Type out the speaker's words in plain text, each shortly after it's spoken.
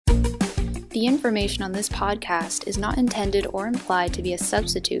The information on this podcast is not intended or implied to be a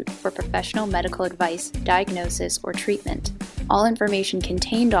substitute for professional medical advice, diagnosis, or treatment. All information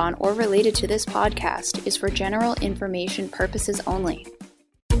contained on or related to this podcast is for general information purposes only.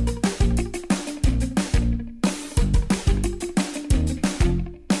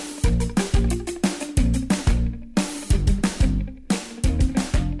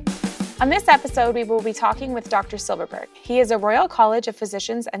 On this episode, we will be talking with Dr. Silverberg. He is a Royal College of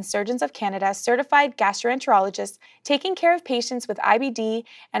Physicians and Surgeons of Canada certified gastroenterologist, taking care of patients with IBD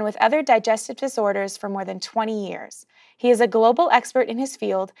and with other digestive disorders for more than 20 years. He is a global expert in his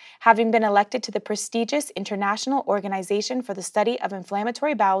field, having been elected to the prestigious International Organization for the Study of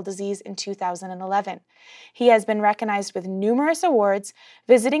Inflammatory Bowel Disease in 2011. He has been recognized with numerous awards,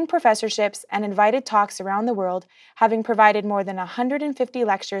 visiting professorships, and invited talks around the world, having provided more than 150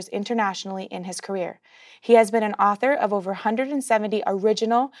 lectures internationally in his career. He has been an author of over 170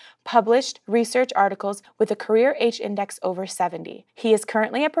 original, published research articles with a Career H Index over 70. He is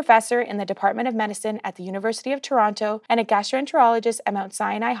currently a professor in the Department of Medicine at the University of Toronto and a gastroenterologist at Mount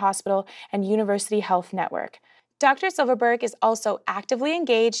Sinai Hospital and University Health Network. Dr. Silverberg is also actively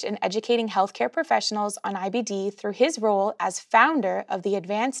engaged in educating healthcare professionals on IBD through his role as founder of the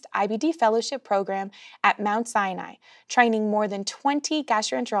Advanced IBD Fellowship Program at Mount Sinai, training more than 20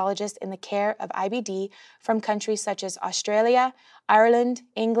 gastroenterologists in the care of IBD from countries such as Australia, Ireland,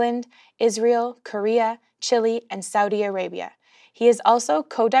 England, Israel, Korea, Chile, and Saudi Arabia. He is also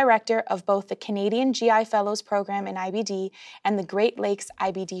co-director of both the Canadian GI Fellows Program in IBD and the Great Lakes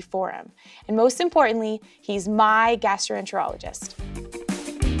IBD Forum. And most importantly, he's my gastroenterologist.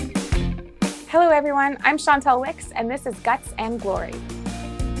 Hello everyone, I'm Chantal Wicks, and this is Guts and Glory.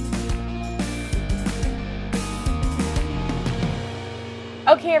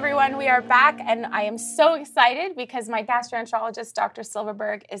 Okay, everyone, we are back, and I am so excited because my gastroenterologist, Dr.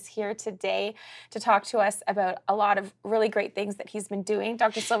 Silverberg, is here today to talk to us about a lot of really great things that he's been doing.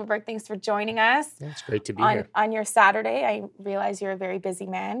 Dr. Silverberg, thanks for joining us. It's great to be here. On your Saturday. I realize you're a very busy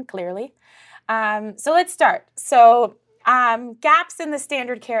man, clearly. So let's start. So gaps in the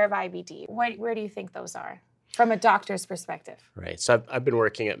standard care of IBD, where do you think those are? From a doctor's perspective. Right. So I've been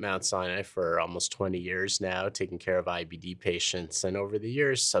working at Mount Sinai for almost 20 years now, taking care of IBD patients. And over the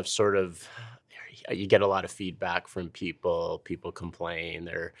years, you get a lot of feedback from people. People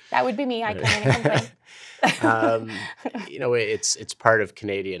complain. That would be me. I come in and complain. It's part of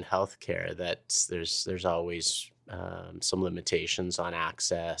Canadian healthcare that there's always some limitations on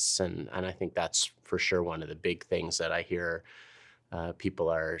access. And I think that's for sure one of the big things that I hear. People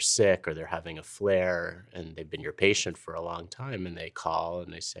are sick or they're having a flare and they've been your patient for a long time and they call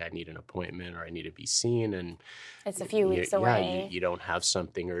and they say, I need an appointment or I need to be seen. And it's a few weeks away. You don't have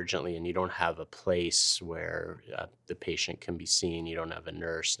something urgently and you don't have a place where the patient can be seen. You don't have a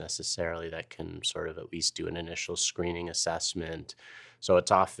nurse necessarily that can sort of at least do an initial screening assessment. So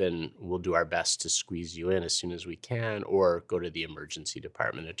it's often we'll do our best to squeeze you in as soon as we can or go to the emergency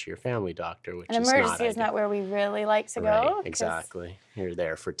department or to your family doctor, which is emergency is not where we really like to go. Right, exactly. You're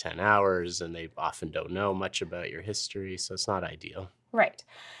there for 10 hours and they often don't know much about your history, so it's not ideal. Right.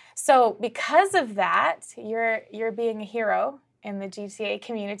 So because of that, you're being a hero in the GTA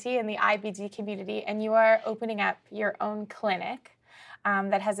community and the IBD community, and you are opening up your own clinic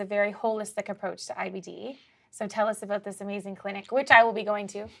that has a very holistic approach to IBD. So tell us about this amazing clinic, which I will be going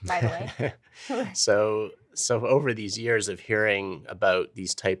to, by the way. So over these years of hearing about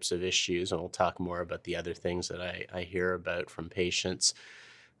these types of issues, and we'll talk more about the other things that I hear about from patients,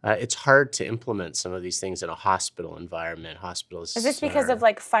 it's hard to implement some of these things in a hospital environment. Hospitals is this because of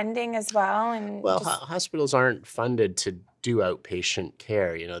funding as well? And hospitals aren't funded to do outpatient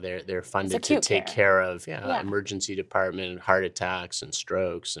care. They're funded to take care of emergency department, heart attacks and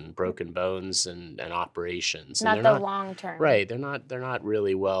strokes and broken bones and operations. Not the long term. Right. They're not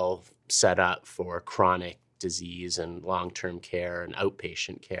really well set up for chronic disease and long-term care and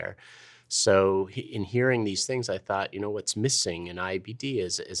outpatient care. So in hearing these things, I thought, what's missing in IBD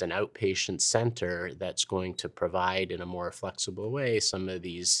is an outpatient center that's going to provide in a more flexible way some of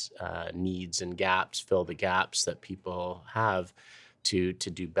these needs and gaps, fill the gaps that people have to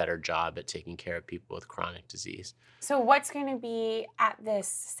do better job at taking care of people with chronic disease. So what's going to be at this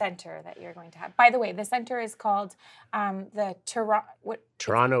center that you're going to have? By the way, the center is called the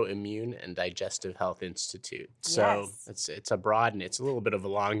Toronto Immune and Digestive Health Institute. So yes. It's a broad and it's a little bit of a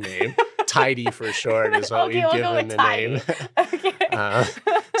long name. TIDY for short is what okay, we've we'll given the name. Okay.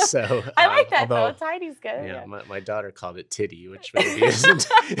 I like that though. Tidy's good. Yeah, my daughter called it Titty, which maybe isn't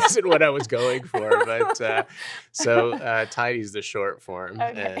what I was going for. But Tidy's the short form,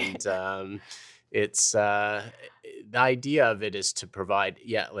 okay. And it's the idea of it is to provide,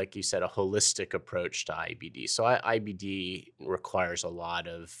 like you said, a holistic approach to IBD. So IBD requires a lot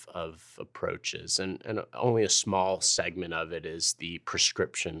of approaches, and only a small segment of it is the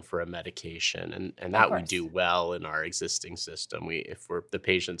prescription for a medication, and that we do well in our existing system. If the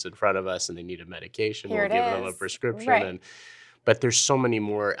patient's in front of us and they need a medication, we'll give them a prescription. Right. But there's so many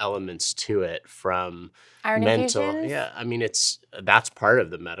more elements to it, from iron mental. Infusions? Yeah, I mean, that's part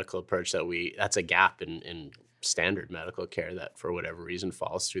of the medical approach that's a gap in standard medical care that for whatever reason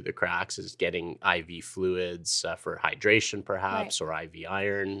falls through the cracks, is getting IV fluids for hydration perhaps, or IV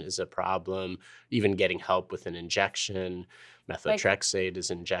iron is a problem. Even getting help with an injection. Methotrexate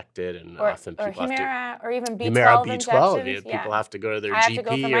is injected, and often people Humira, or even B12 Humira, B12. injections. People have to go to their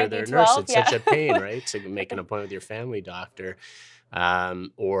GP or their nurse. It's such a pain, right? To make an appointment with your family doctor.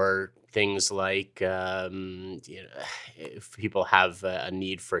 Or things like, if people have a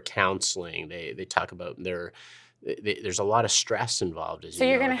need for counseling, they talk about there's a lot of stress involved. So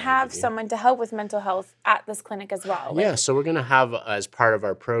you're going to have someone to help with mental health at this clinic as well. Yeah, so we're going to have, as part of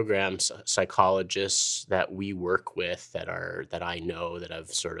our programs, psychologists that we work with that I know, that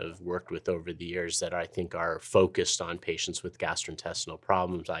I've sort of worked with over the years, that I think are focused on patients with gastrointestinal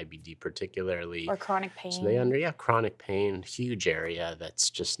problems, IBD particularly. Or chronic pain. So chronic pain, huge area that's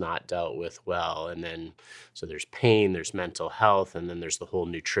just not dealt with well. And then, so there's pain, there's mental health, and then there's the whole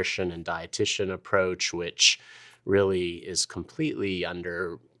nutrition and dietitian approach, which really is completely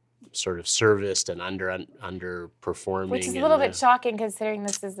under sort of serviced and underperforming. Which is a little bit shocking, considering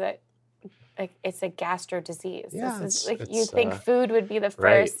this is it's a gastro disease. Yeah, this is you think food would be the first.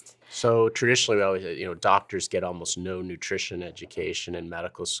 Right. So traditionally, we always, doctors get almost no nutrition education in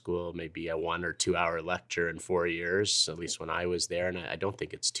medical school, maybe a 1 or 2 hour lecture in 4 years, at least when I was there. And I don't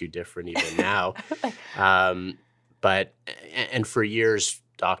think it's too different even now. But for years,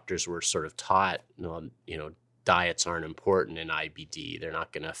 doctors were sort of taught, diets aren't important in IBD. They're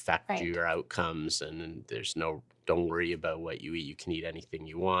not going to affect your outcomes, and don't worry about what you eat. You can eat anything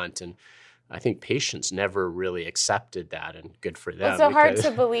you want. And I think patients never really accepted that, and good for them. It's so hard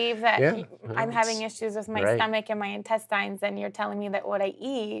to believe that I'm having issues with my stomach and my intestines, and you're telling me that what I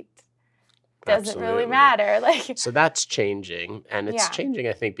eat doesn't really matter. So that's changing, and it's changing,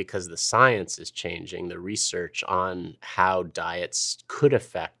 I think, because the science is changing. The research on how diets could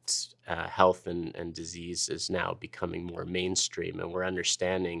affect health and disease is now becoming more mainstream, and we're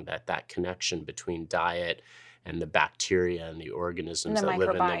understanding that connection between diet and the bacteria and the organisms that live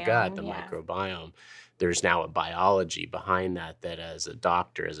in the gut, the microbiome. There's now a biology behind that as a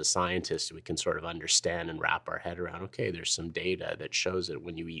doctor, as a scientist, we can sort of understand and wrap our head around, okay, there's some data that shows that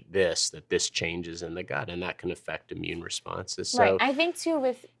when you eat this, that this changes in the gut, and that can affect immune responses. So, I think, too,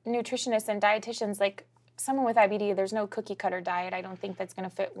 with nutritionists and dietitians, like someone with IBD, there's no cookie-cutter diet. I don't think that's going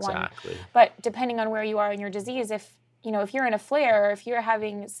to fit one. Exactly. But depending on where you are in your disease, if you're in a flare, or if you're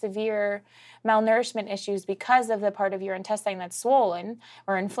having severe malnourishment issues because of the part of your intestine that's swollen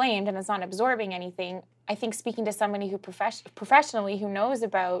or inflamed and it's not absorbing anything, I think speaking to somebody who professionally who knows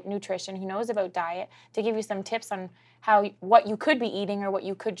about nutrition, who knows about diet, to give you some tips on what you could be eating or what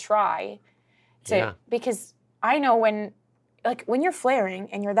you could try. Because I know when you're flaring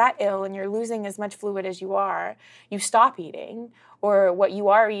and you're that ill and you're losing as much fluid as you are, you stop eating, or what you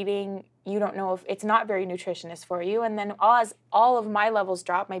are eating, you don't know if it's not very nutritious for you. And then as all of my levels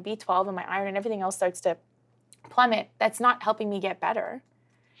drop, my B12 and my iron and everything else starts to plummet, that's not helping me get better.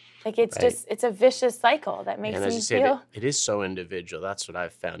 It's a vicious cycle that makes me feel. It is so individual. That's what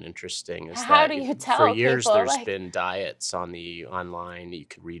I've found interesting. How do you tell for years people, there's been diets online. You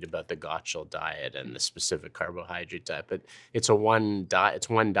could read about the Gottschall diet and the specific carbohydrate diet, but it's one diet,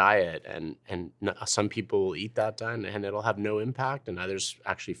 and some people will eat that diet and it'll have no impact, and others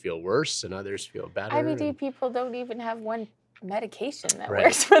actually feel worse, and others feel better. IBD people don't even have one medication that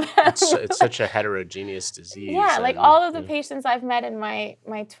works for them. It's such a heterogeneous disease. Yeah, all of the patients I've met in my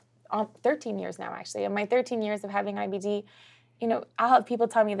 13 years now, actually. In my 13 years of having IBD, I'll have people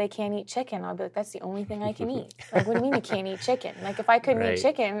tell me they can't eat chicken. I'll be like, that's the only thing I can eat. What do you mean you can't eat chicken? If I couldn't eat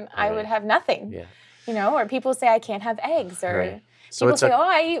chicken, I would have nothing. Yeah. Or people say I can't have eggs, or people say,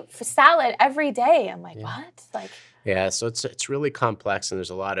 I eat salad every day. I'm like, what? Yeah, so it's really complex, and there's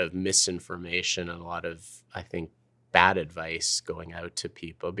a lot of misinformation and a lot of, I think, bad advice going out to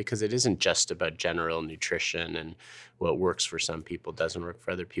people, because it isn't just about general nutrition and what works for some people doesn't work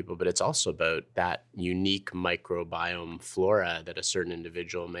for other people, but it's also about that unique microbiome flora that a certain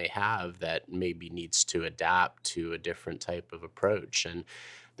individual may have that maybe needs to adapt to a different type of approach. And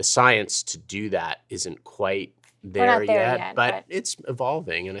the science to do that isn't quite there yet, but it's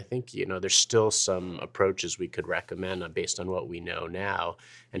evolving. And I think, there's still some approaches we could recommend based on what we know now,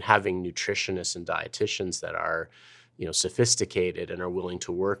 and having nutritionists and dietitians that are sophisticated and are willing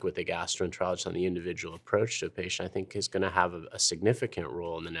to work with a gastroenterologist on the individual approach to a patient, I think is going to have a significant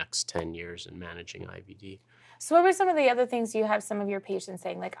role in the next 10 years in managing IBD. So what were some of the other things you have some of your patients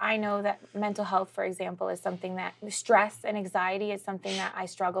saying? Like, I know that mental health, for example, is something that stress and anxiety is something that I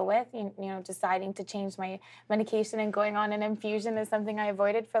struggle with. Deciding to change my medication and going on an infusion is something I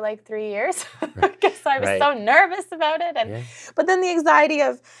avoided for like 3 years because I was so nervous about it. But then the anxiety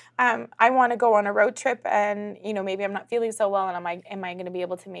of, I want to go on a road trip and, maybe I'm not feeling so well, and am I going to be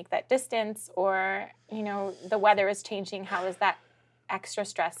able to make that distance? Or, the weather is changing. How is that extra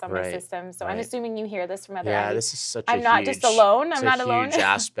stress on my system? So I'm assuming you hear this from other this is such I'm not just alone. I'm not alone. It's a huge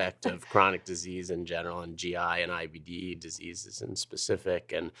aspect of chronic disease in general, and GI and IBD diseases in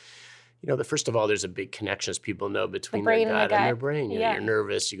specific. And first of all, there's a big connection, as people know, between their gut and their brain. You're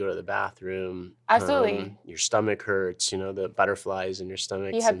nervous, you go to the bathroom. Absolutely. Your stomach hurts, the butterflies in your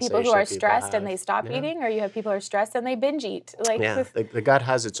stomach. You have people who are stressed and they stop eating, or you have people who are stressed and they binge eat. The gut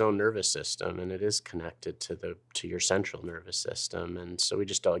has its own nervous system, and it is connected to your central nervous system. And so we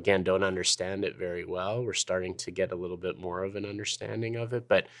just don't understand it very well. We're starting to get a little bit more of an understanding of it.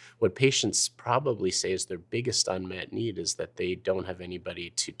 But what patients probably say is their biggest unmet need is that they don't have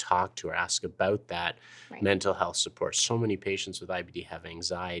anybody to talk to or ask about that mental health support. So many patients with IBD have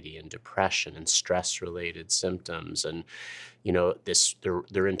anxiety and depression and stress-related symptoms, and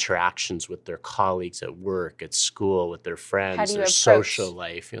their interactions with their colleagues at work, at school, with their friends, their social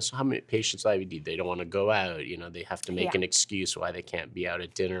life. So how many patients with IBD, they don't want to go out. They have to make an excuse why they can't be out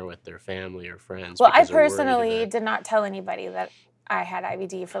at dinner with their family or friends. Well, I personally did not tell anybody that I had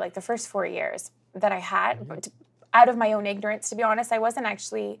IBD for like the first 4 years that I had. Out of my own ignorance, to be honest. I wasn't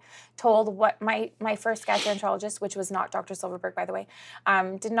actually told what my first gastroenterologist, which was not Dr. Silverberg, by the way,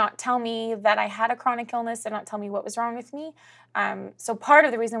 did not tell me that I had a chronic illness, did not tell me what was wrong with me. So part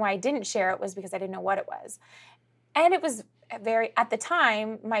of the reason why I didn't share it was because I didn't know what it was. And it was at the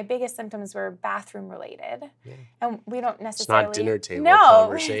time, my biggest symptoms were bathroom related. Yeah. And we don't necessarily. It's not dinner table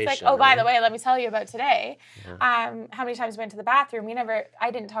conversation. It's like, by the way, let me tell you about today. Yeah. How many times we went to the bathroom?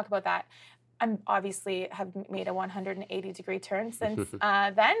 I didn't talk about that. I obviously have made a 180-degree turn since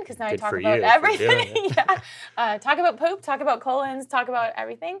then, because now I talk about everything. Talk about poop, talk about colons, talk about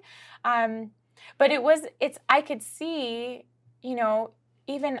everything. But I could see,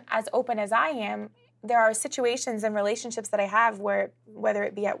 even as open as I am, there are situations and relationships that I have where, whether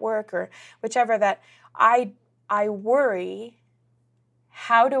it be at work or whichever, that I worry,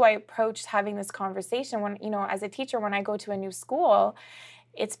 how do I approach having this conversation when, as a teacher, when I go to a new school,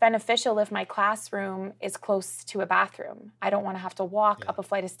 it's beneficial if my classroom is close to a bathroom. I don't want to have to walk up a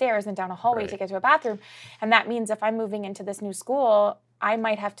flight of stairs and down a hallway to get to a bathroom. And that means if I'm moving into this new school, I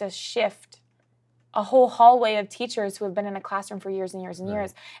might have to shift a whole hallway of teachers who have been in a classroom for years and years and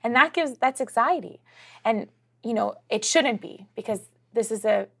years. And that's anxiety. And, it shouldn't be, because this is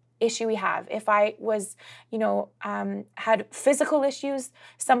a issue we have. If I was, had physical issues,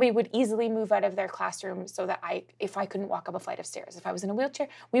 somebody would easily move out of their classroom so that if I couldn't walk up a flight of stairs, if I was in a wheelchair,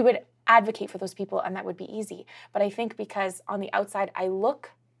 we would advocate for those people, and that would be easy. But I think because on the outside I look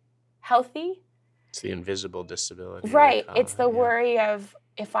healthy. It's the invisible disability. Right. It's the worry of,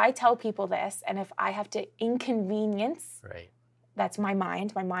 if I tell people this and if I have to inconvenience, that's my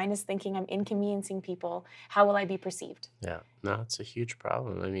mind. My mind is thinking I'm inconveniencing people. How will I be perceived? Yeah. No, it's a huge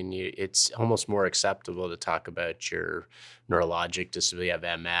problem. I mean, it's almost more acceptable to talk about your neurologic disability. You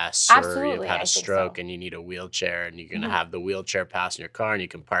have MS, or you've had a stroke and you need a wheelchair, and you're going to have the wheelchair pass in your car, and you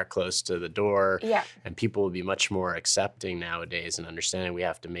can park close to the door. Yeah. And people will be much more accepting nowadays and understanding we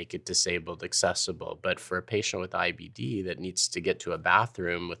have to make it disabled accessible. But for a patient with IBD that needs to get to a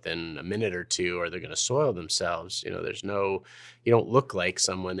bathroom within a minute or two, or they're going to soil themselves, you don't look like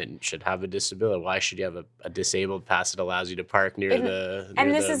someone that should have a disability. Why should you have a disabled pass that allows you to park near the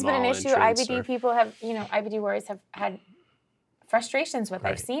and this has been an issue IBD people have, IBD warriors have had frustrations with.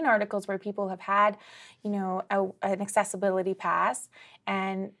 I've seen articles where people have had, an accessibility pass,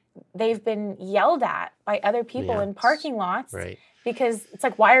 and they've been yelled at by other people in parking lots because it's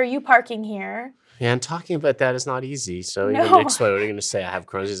like, why are you parking here? Yeah, and talking about that is not easy. So what are you going to say? I have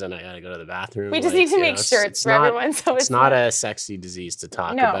Crohn's disease and I got to go to the bathroom. We just need to make sure it's for everyone. So it's not a sexy disease to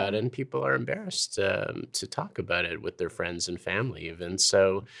talk about, and people are embarrassed to talk about it with their friends and family even.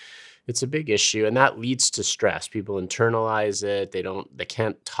 So, It's a big issue, and that leads to stress. People internalize it. They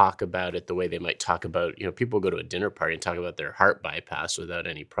can't talk about it the way they might talk about, people go to a dinner party and talk about their heart bypass without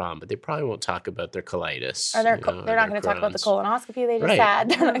any problem, but they probably won't talk about their colitis. Or they're not going to talk about the colonoscopy they just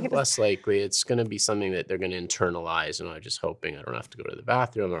had. Less likely. It's going to be something that they're going to internalize, and I'm just hoping I don't have to go to the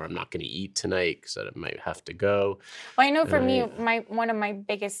bathroom, or I'm not going to eat tonight because I might have to go. Well, I know for me, one of my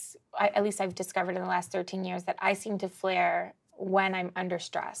biggest, at least I've discovered in the last 13 years, that I seem to flare when I'm under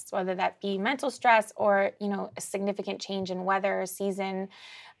stress, whether that be mental stress or, a significant change in weather, season.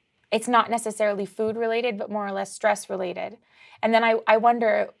 It's not necessarily food related, but more or less stress related. And then I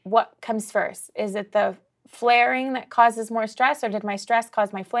wonder what comes first. Is it the flaring that causes more stress, or did my stress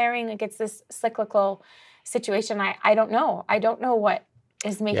cause my flaring? Like, it's this cyclical situation. I don't know. I don't know what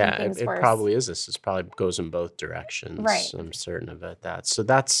is making things worse. It probably is this. It probably goes in both directions. Right. I'm certain about that. So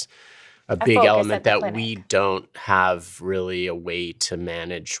that's a big element that we don't have really a way to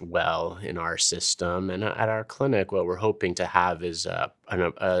manage well in our system. And at our clinic, what we're hoping to have is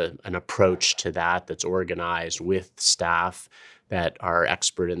an approach to that that's organized with staff that are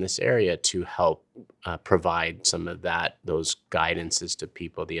expert in this area to help provide some of those guidances to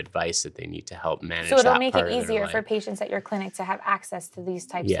people, the advice that they need to help manage that part of their life. So it'll make it easier for patients at your clinic to have access to these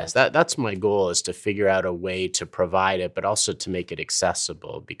types of... Yes, that's my goal, is to figure out a way to provide it, but also to make it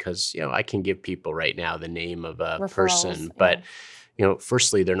accessible, because, I can give people right now the name of a person, but...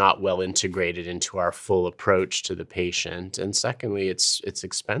 firstly, they're not well integrated into our full approach to the patient. And secondly, it's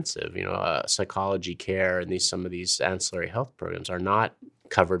expensive. Psychology care and some of these ancillary health programs are not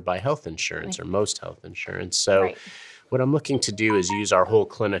covered by health insurance, or most health insurance. So what I'm looking to do is use our whole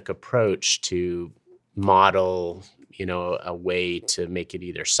clinic approach to model, a way to make it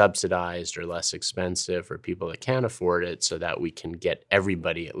either subsidized or less expensive for people that can't afford it, so that we can get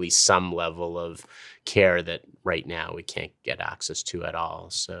everybody at least some level of care that right now we can't get access to at all.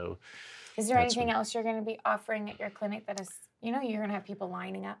 So is there anything else you're going to be offering at your clinic that is, you're going to have people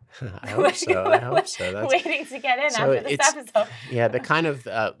lining up? I hope so. That's waiting to get in after this episode. Yeah, the kind of,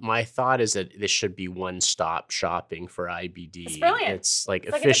 my thought is that this should be one-stop shopping for IBD. It's brilliant. It's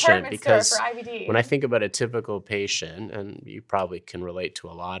efficient, because for IBD. When I think about a typical patient, and you probably can relate to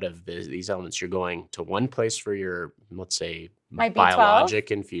a lot of these elements, you're going to one place for your, let's say, biologic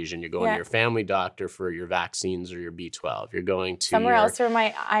infusion. You're going to your family doctor for your vaccines or your B12. You're going to somewhere else for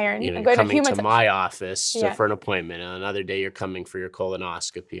my iron. You're coming to my office for an appointment. And another day you're coming for your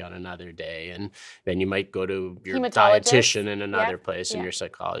colonoscopy on another day. And then you might go to your dietitian in another place, and your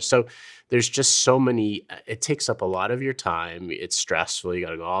psychologist. So there's just so many, it takes up a lot of your time. It's stressful. You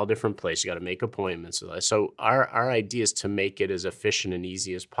got to go all different places. You got to make appointments. So our idea is to make it as efficient and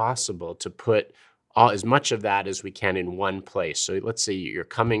easy as possible, to put as much of that as we can in one place. So let's say you're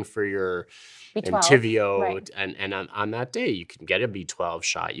coming for your Entyvio, and on that day you can get a B12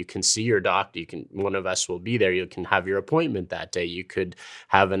 shot. You can see your doctor. One of us will be there. You can have your appointment that day. You could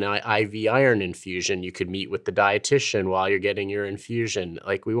have an IV iron infusion. You could meet with the dietitian while you're getting your infusion.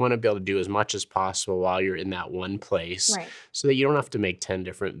 We want to be able to do as much as possible while you're in that one place, so that you don't have to make 10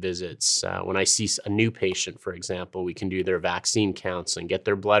 different visits. When I see a new patient, for example, we can do their vaccine counseling, get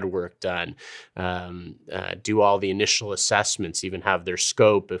their blood work done, do all the initial assessments, even have their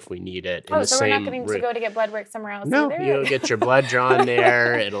scope if we need it. So we're not going to go to get blood work somewhere else either? You'll get your blood drawn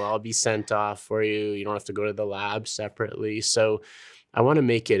there. It'll all be sent off for you. You don't have to go to the lab separately. So I want to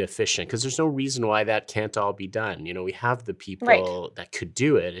make it efficient, because there's no reason why that can't all be done. We have the people that could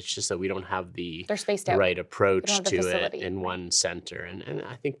do it. It's just that we don't have the right approach to it in one center. And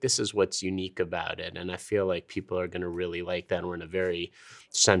I think this is what's unique about it. And I feel like people are going to really like that. We're in a very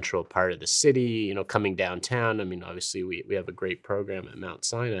central part of the city, coming downtown. I mean, obviously we have a great program at Mount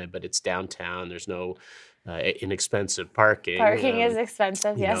Sinai, but it's downtown. There's no inexpensive parking. Parking is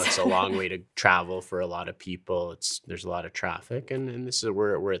expensive, yes. It's a long way to travel for a lot of people. There's a lot of traffic, and this is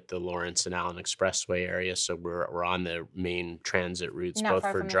we're at the Lawrence and Allen Expressway area, so we're on the main transit routes, both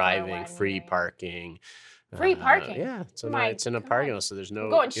for driving, free parking. Free parking. Yeah, it's in a parking lot, so there's no.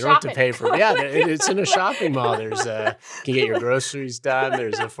 You don't have to pay for. Yeah, it's in a shopping mall. There's you can get your groceries done.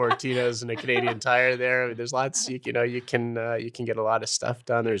 There's a Fortino's and a Canadian Tire there. There's lots. You can get a lot of stuff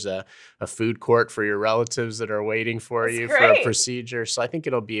done. There's a food court for your relatives that are waiting for you for a procedure. So I think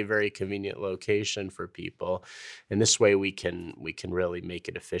it'll be a very convenient location for people, and this way we can really make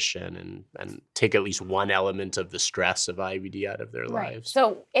it efficient and take at least one element of the stress of IBD out of their lives.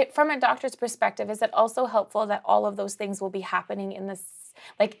 So from a doctor's perspective, is it also helpful helpful that all of those things will be happening in this,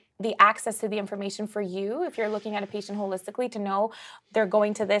 like the access to the information for you, if you're looking at a patient holistically, to know they're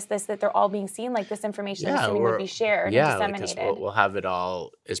going to this, that they're all being seen, like this information I'm assuming would be shared and disseminated. Because we'll have it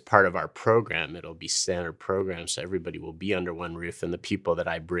all as part of our program. It'll be standard program, so everybody will be under one roof, and the people that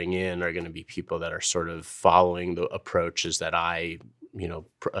I bring in are going to be people that are sort of following the approaches that I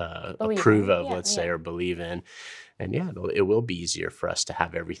approve of, let's say, or believe in. And it will be easier for us to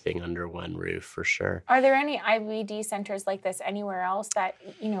have everything under one roof for sure. Are there any IBD centers like this anywhere else that,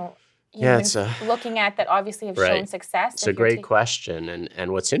 it's looking at that obviously have shown success? It's a great question.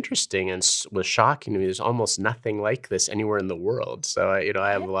 And what's interesting and was shocking to me, there's almost nothing like this anywhere in the world. So,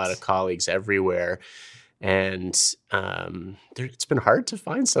 I have a lot of colleagues everywhere. And it's been hard to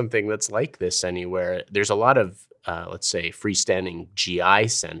find something that's like this anywhere. There's a lot of let's say, freestanding GI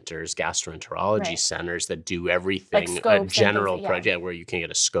centers, gastroenterology centers that do everything, like a general project where you can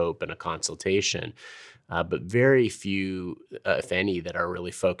get a scope and a consultation. But very few, if any, that are really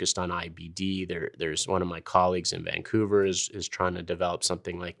focused on IBD. There's one of my colleagues in Vancouver is trying to develop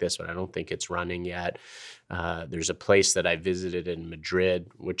something like this, but I don't think it's running yet. There's a place that I visited in Madrid,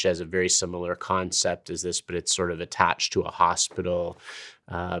 which has a very similar concept as this, but it's sort of attached to a hospital.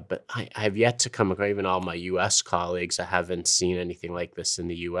 But I have yet to come across, even all my U.S. colleagues, I haven't seen anything like this in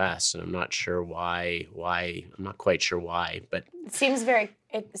the U.S., and I'm not sure why. I'm not quite sure why, but it seems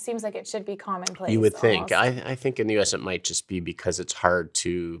like it should be commonplace. You would think. Almost. I think in the U.S. it might just be because it's hard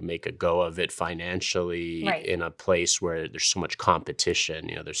to make a go of it financially in a place where there's so much competition.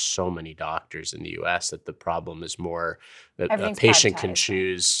 There's so many doctors in the U.S. that the problem is more that a patient can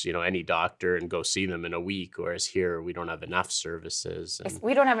choose, any doctor and go see them in a week, whereas here we don't have enough services.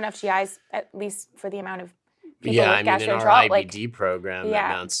 We don't have enough GIs, at least for the amount of people in our gastroenterology. IBD program at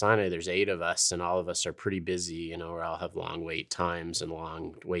Mount Sinai, there's 8 of us, and all of us are pretty busy. We all have long wait times and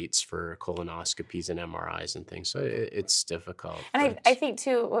long waits for colonoscopies and MRIs and things. So it's difficult. And I think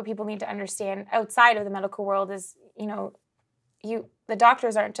too, what people need to understand outside of the medical world is, the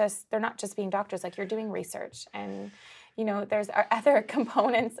doctors they're not just being doctors. Like, you're doing research, and there's other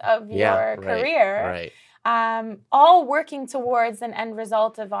components of your career. Right. All working towards an end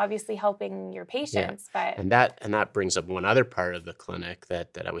result of obviously helping your patients. But and that brings up one other part of the clinic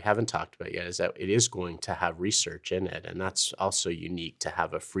that we haven't talked about yet, is that it is going to have research in it, and that's also unique to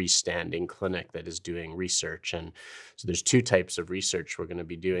have a freestanding clinic that is doing research. And so there's 2 types of research we're going to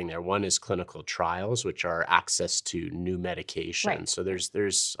be doing there. One is clinical trials, which are access to new medication. Right. So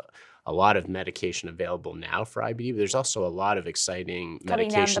there's a lot of medication available now for IBD, but there's also a lot of exciting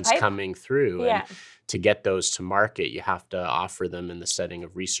medications coming through. Yeah. And to get those to market, you have to offer them in the setting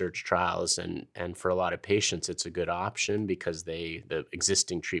of research trials. And for a lot of patients, it's a good option because the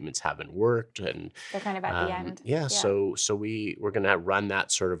existing treatments haven't worked. And they're kind of at the end. Yeah. So we're going to run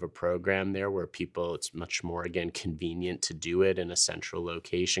that sort of a program there where it's much more, again, convenient to do it in a central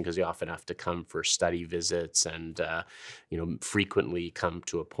location, because you often have to come for study visits and, frequently come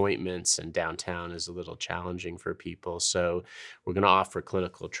to appointments, and downtown is a little challenging for people. So we're going to offer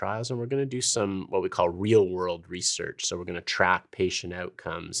clinical trials, and we're going to do some what we call real world research. So we're going to track patient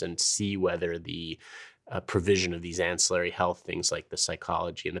outcomes and see whether the provision of these ancillary health things like the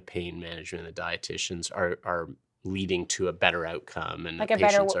psychology and the pain management and the dietitians are leading to a better outcome, and like the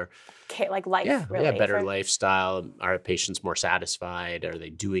patients are life. Better lifestyle. Are patients more satisfied? Are they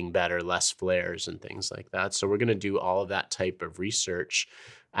doing better, less flares and things like that? So we're going to do all of that type of research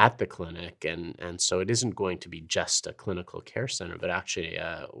at the clinic, and so it isn't going to be just a clinical care center, but actually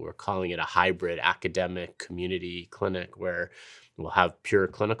we're calling it a hybrid academic community clinic where we'll have pure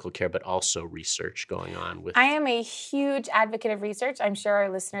clinical care, but also research going on. I am a huge advocate of research. I'm sure our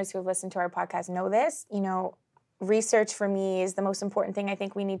listeners who have listened to our podcast know this. Research for me is the most important thing I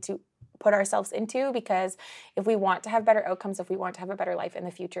think we need to put ourselves into, because if we want to have better outcomes, if we want to have a better life in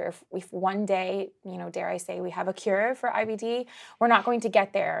the future, if one day, dare I say, we have a cure for IBD, we're not going to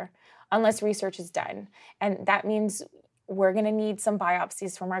get there unless research is done. And that means we're going to need some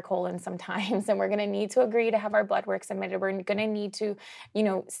biopsies from our colon sometimes, and we're going to need to agree to have our blood work submitted. We're going to need to,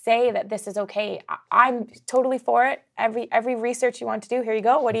 say that this is okay. I'm totally for it. Every research you want to do, here you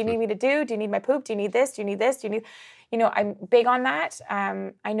go. What do you need me to do? Do you need my poop? Do you need this? Do you need this? Do you need... I'm big on that.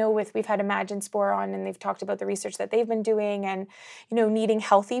 I know we've had Imagine Spore on, and they've talked about the research that they've been doing, and, needing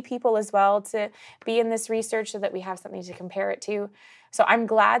healthy people as well to be in this research so that we have something to compare it to. So I'm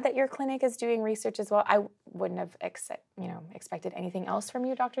glad that your clinic is doing research as well. I wouldn't have expected anything else from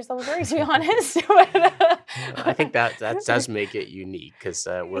you, Dr. Silverberg, to be honest. I think that does make it unique because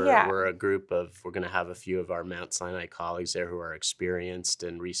we're a group of, we're going to have a few of our Mount Sinai colleagues there who are experienced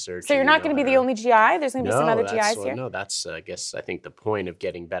in research. So you're not going to be the only GI? There's going to be some other GIs here? No, that's, I think the point of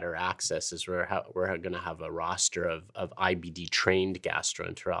getting better access is we're going to have a roster of IBD trained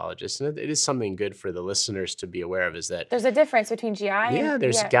gastroenterologists. And it is something good for the listeners to be aware of, is that there's a difference between GI and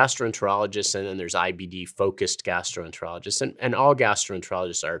there's gastroenterologists and then there's IBD focused gastroenterologists, and all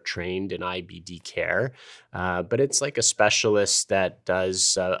gastroenterologists are trained in IBD care, but it's like a specialist that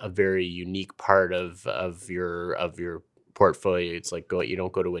does a very unique part of your portfolio. It's like you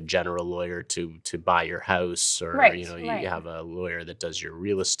don't go to a general lawyer to buy your house, or you have a lawyer that does your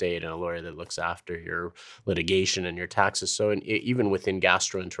real estate and a lawyer that looks after your litigation and your taxes. So even within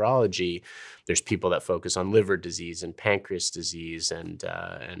gastroenterology, there's people that focus on liver disease and pancreas disease and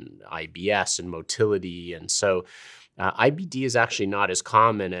IBS and motility. And so IBD is actually not as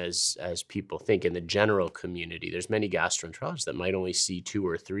common as people think in the general community. There's many gastroenterologists that might only see 2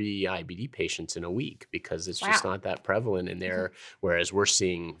 or 3 IBD patients in a week because it's just not that prevalent in there, whereas we're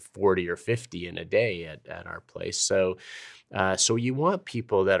seeing 40 or 50 in a day at our place. So you want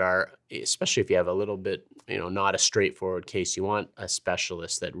people that are, especially if you have a little bit, not a straightforward case, you want a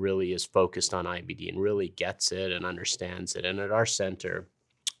specialist that really is focused on IBD and really gets it and understands it. And at our center,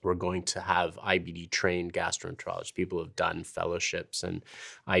 we're going to have IBD trained gastroenterologists, people who have done fellowships in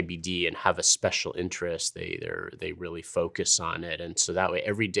IBD and have a special interest. They really focus on it. And so that way,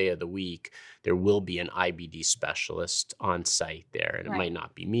 every day of the week, there will be an IBD specialist on site there. And it might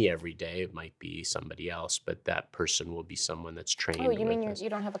not be me every day. It might be somebody else, but that person will be someone that's trained. Oh, you mean you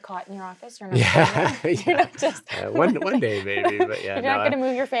don't have a cot in your office? You're not You're not just one day maybe, but yeah. You're not going to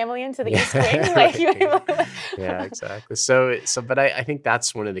move your family into the East Wing? Yeah, exactly. But I think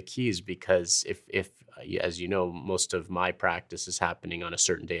that's one of the keys, because if as you know, most of my practice is happening on a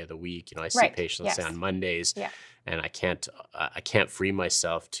certain day of the week. I see patients, let's say on Mondays, and I can't free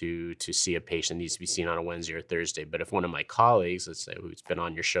myself to see a patient that needs to be seen on a Wednesday or Thursday. But if one of my colleagues, let's say who's been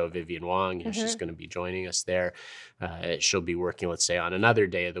on your show, Vivian Wong, she's going to be joining us there, she'll be working, let's say, on another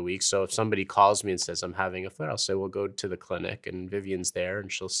day of the week. So if somebody calls me and says, I'm having a flare, I'll say, well, go to the clinic and Vivian's there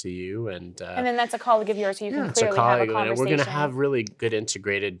and she'll see you. And then that's a colleague of yours who you can clearly have a conversation. We're going to have really good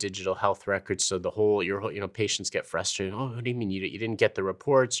integrated digital health records. So your patients get frustrated. Oh, what do you mean you didn't get the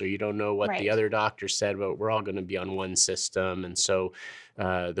reports, or you don't know what the other doctor said? But we're all going to be on one system. And so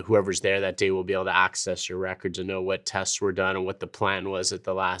whoever's there that day will be able to access your records and know what tests were done and what the plan was at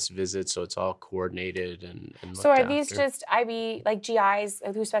the last visit. So it's all coordinated and so are these just GIs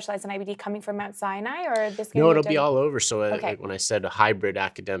who specialize in IBD coming from Mount Sinai, or is this? No, it'll be all over. So like when I said a hybrid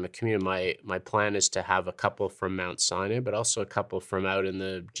academic community, my plan is to have a couple from Mount Sinai, but also a couple from out in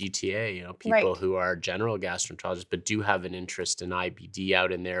the GTA, people who are general gastroenterologists, but do have an interest in IBD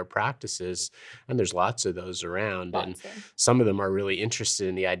out in their practices. And there's lots of those around. And some of them are really interested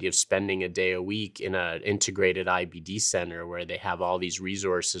in the idea of spending a day a week in an integrated IBD center where they have all these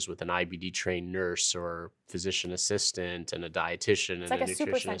resources with an IBD trained nurse or physician assistant and a dietitian and like a nutritionist.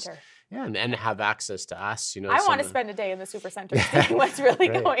 Super center. Yeah, and have access to us. I want to spend a day in the super center seeing what's really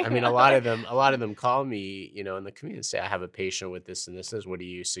going on. I mean, a lot of them call me, in the community and say, I have a patient with this and this. What do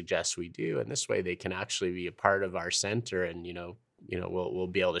you suggest we do? And this way they can actually be a part of our center, and we'll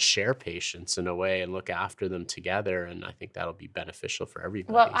be able to share patients in a way and look after them together. And I think that'll be beneficial for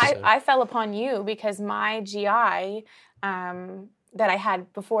everybody. Well, I fell upon you because my GI that I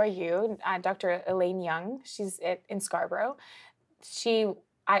had before you, Dr. Elaine Young, she's in Scarborough.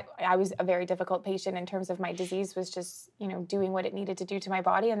 I was a very difficult patient in terms of my disease was just, doing what it needed to do to my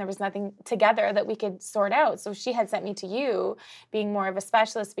body, and there was nothing together that we could sort out. So she had sent me to you, being more of a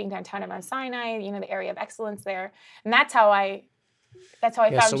specialist, being downtown at Mount Sinai, the area of excellence there. And that's how I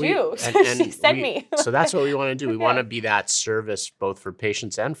found you. She sent me. So that's what we want to do. We want to be that service both for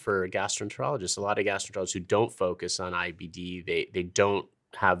patients and for gastroenterologists. A lot of gastroenterologists who don't focus on IBD, they don't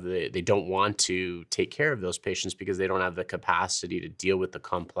want to take care of those patients because they don't have the capacity to deal with the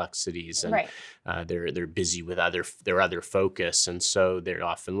complexities, and they're busy with their other focus, and so they're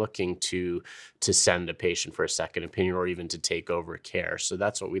often looking to send a patient for a second opinion or even to take over care. So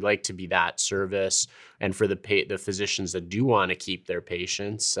that's what we like to be, that service. And for the physicians that do want to keep their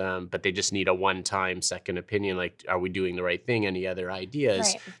patients, but they just need a one-time second opinion, like, are we doing the right thing? Any other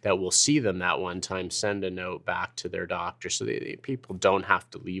ideas that will see them that one time, send a note back to their doctor. So people don't have have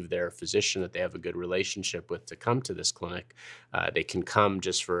to leave their physician that they have a good relationship with to come to this clinic. They can come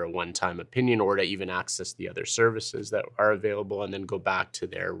just for a one-time opinion or to even access the other services that are available and then go back to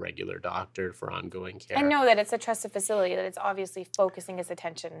their regular doctor for ongoing care. And know that it's a trusted facility, that it's obviously focusing its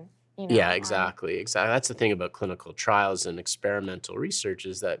attention. Yeah, exactly. That's the thing about clinical trials and experimental research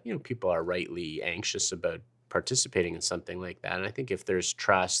is that, people are rightly anxious about participating in something like that. And I think if there's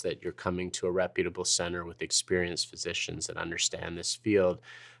trust that you're coming to a reputable center with experienced physicians that understand this field,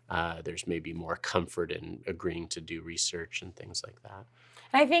 there's maybe more comfort in agreeing to do research and things like that.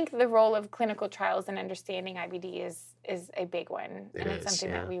 And I think the role of clinical trials in understanding IBD is a big one. It's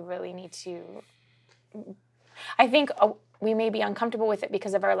something that we really need to... I think we may be uncomfortable with it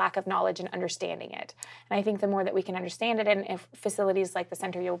because of our lack of knowledge and understanding it. And I think the more that we can understand it, and if facilities like the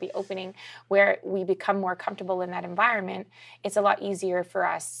center you'll be opening where we become more comfortable in that environment, it's a lot easier for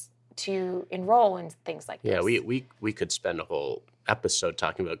us to enroll in things like this. Yeah, we could spend a whole episode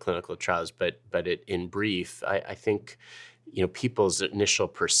talking about clinical trials, but in brief, I think people's initial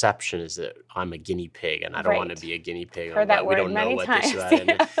perception is that I'm a guinea pig and I don't want to be a guinea pig. Heard that word we don't many know what times. this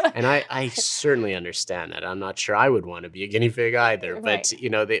is. And I certainly understand that. I'm not sure I would want to be a guinea pig either. Right.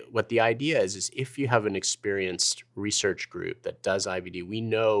 But what the idea is if you have an experienced research group that does IBD, we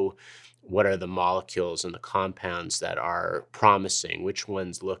know what are the molecules and the compounds that are promising, which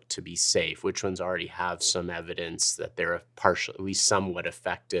ones look to be safe, which ones already have some evidence that they're partial, at least somewhat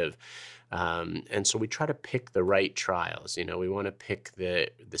effective. And so we try to pick the right trials. We want to pick the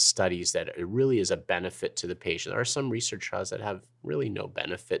studies that it really is a benefit to the patient. There are some research trials that have really no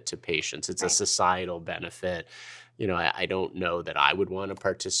benefit to patients. It's a societal benefit. I don't know that I would want to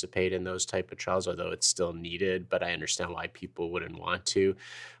participate in those type of trials, although it's still needed, but I understand why people wouldn't want to.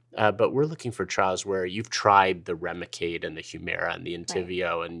 But we're looking for trials where you've tried the Remicade and the Humira and the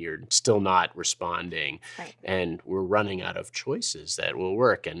Entyvio, and you're still not responding. Right. And we're running out of choices that will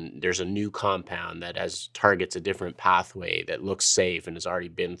work. And there's a new compound that targets a different pathway that looks safe and has already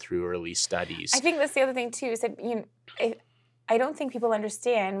been through early studies. I think that's the other thing too. Is that I don't think people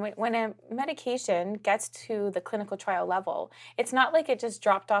understand when a medication gets to the clinical trial level, it's not like it just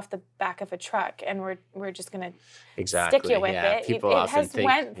dropped off the back of a truck and we're just going to stick you with it. People it often has think,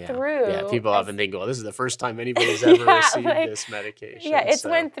 went through. Yeah, people often think, well, this is the first time anybody's ever received this medication. Yeah, it's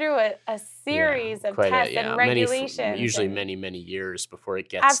went through a series of tests and regulations. Usually many years before it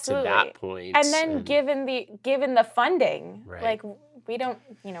gets to that point. And then given the funding, right. like we don't,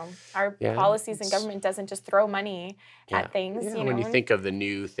 our policies and government doesn't just throw money at things. Yeah, when you think of the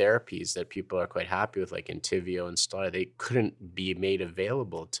new therapies that people are quite happy with, like Entyvio and Stelara, they couldn't be made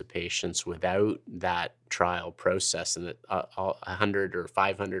available to patients without that trial process, and that 100 or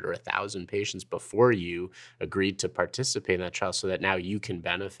 500 or 1,000 patients before you agreed to participate in that trial, so that now you can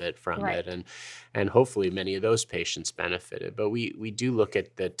benefit from it, and hopefully many of those patients benefited. But we do look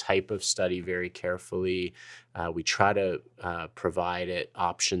at the type of study very carefully. We try to provide it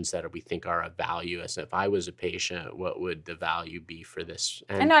options that we think are of value. As if I was a patient, what would the value be for this?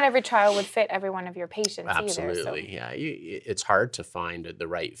 And not every trial would fit every one of your patients absolutely, either. So. Yeah. It's hard to find the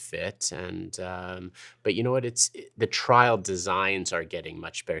right fit, and but you know what? The trial designs are getting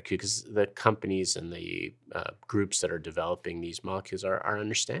much better because the companies and the groups that are developing these molecules are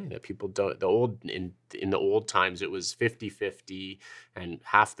understanding that people don't. In the old times, it was 50-50, and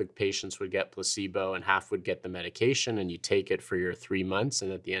half the patients would get placebo and half would get the medication, and you take it for your 3 months,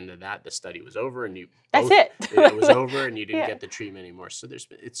 and at the end of that, the study was over, and it was over, and you didn't get the treatment anymore. So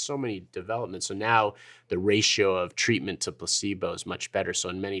it's so many developments. So now the ratio of treatment to placebo is much better. So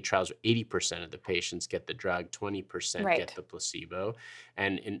in many trials, 80% of the patients get the drug, 20% get the placebo,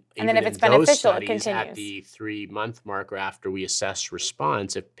 and then if it's beneficial, it continues. At the 3-month mark, or after we assess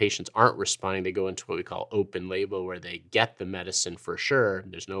response, if patients aren't responding, they go into what we call open label, where they get the medicine for sure.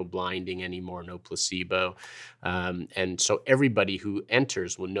 There's no blinding anymore, no placebo. And so everybody who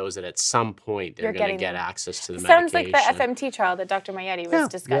enters knows that at some point they're going to get access to the medication. Sounds like the FMT trial that Dr. Maietti was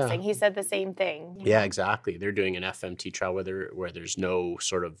discussing. He said the same thing. Yeah, exactly. They're doing an FMT trial where there's no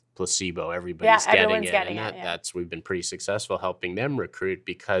sort of placebo. Everybody's getting it. That's we've been pretty successful helping them recruit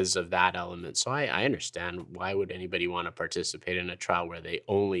because of that element. So I understand, why would anybody want to participate in a trial where they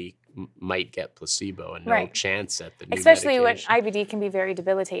only might get placebo and no chance at the new Especially medication. when IBD can be very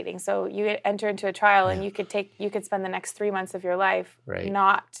debilitating. So you enter into a trial and you could spend the next 3 months of your life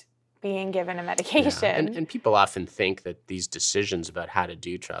not being given a medication. And people often think that these decisions about how to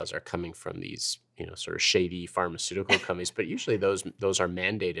do trials are coming from these sort of shady pharmaceutical companies, but usually those are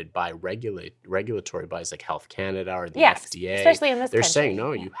mandated by regulatory bodies like Health Canada or the FDA. Especially in this They're country. saying,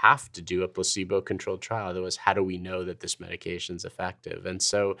 no, you have to do a placebo-controlled trial. Otherwise, how do we know that this medication is effective? And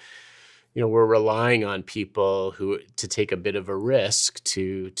so, we're relying on people to take a bit of a risk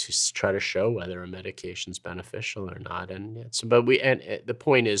to try to show whether a medication's beneficial or not. And the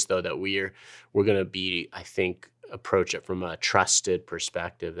point is though that we're going to be, I think, approach it from a trusted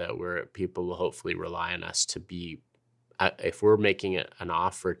perspective that people will hopefully rely on us to be. If we're making an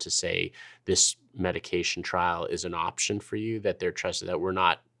offer to say this medication trial is an option for you, that they're trusted, that we're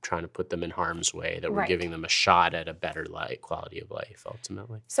not trying to put them in harm's way, that we're giving them a shot at a better quality of life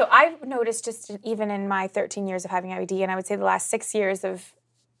ultimately. So I've noticed just even in my 13 years of having IBD, and I would say the last 6 years, about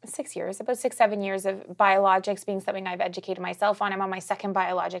 6-7 years of biologics being something I've educated myself on. I'm on my second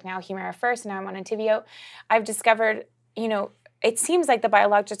biologic now, Humira first, and now I'm on Entyvio. I've discovered, it seems like the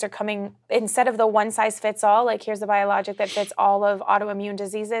biologics are coming, instead of the one size fits all, like here's a biologic that fits all of autoimmune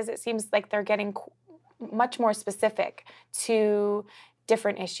diseases, it seems like they're getting much more specific to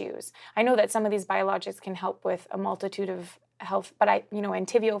different issues. I know that some of these biologics can help with a multitude of health, but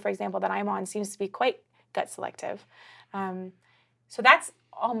Entyvio, for example, that I'm on seems to be quite gut selective. So that's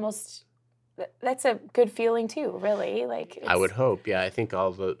a good feeling too, really. I would hope, yeah. I think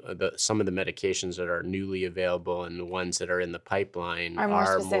all some of the medications that are newly available and the ones that are in the pipeline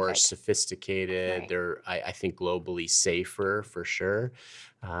are more sophisticated. Right. They're, I think, globally safer for sure.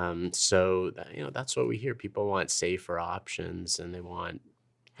 So that's what we hear. People want safer options, and they want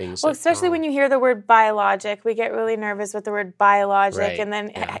things. Well, especially when you hear the word biologic, we get really nervous with the word biologic, right. And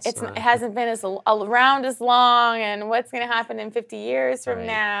then it hasn't been around as long, and what's going to happen in 50 years from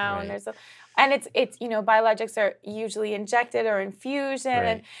now, right. And it's biologics are usually injected or infusion, right.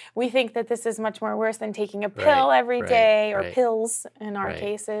 And we think that this is much more worse than taking a pill every day, or pills in our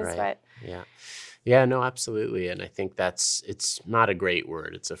cases, but Yeah, no, absolutely. And I think it's not a great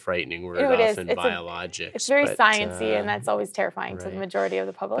word. It's a frightening word, often biologics. It's very sciencey, and that's always terrifying to the majority of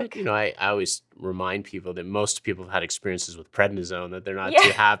the public. But, I always remind people that most people have had experiences with prednisone that they're not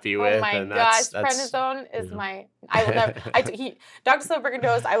too happy with. Oh my gosh, prednisone is I will never, Dr. Silverberg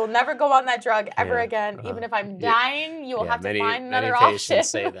knows I will never go on that drug ever again. Even if I'm dying, you will have to find another option. Many patients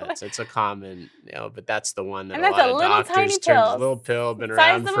say that. So it's a common, but that's the one that and a lot of doctors turn to. A little pill, been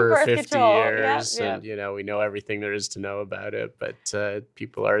around for 50 years. Yep. And, we know everything there is to know about it, but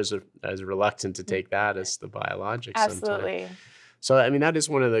people are as reluctant to take that as the biologics. Absolutely. Sometimes. So, that is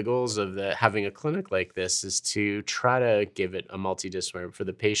one of the goals of having a clinic like this, is to try to give it a multidisciplinary for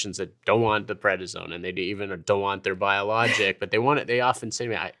the patients that don't want the prednisone, and they don't want their biologic, but they want it. They often say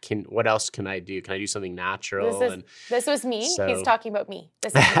to me, what else can I do? Can I do something natural? This was me. So, he's talking about me.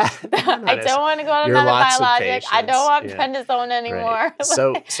 This is me. I don't want to go on another biologic. I don't want prednisone anymore. Right.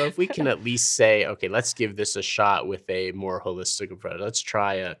 So if we can at least say, okay, let's give this a shot with a more holistic approach. Let's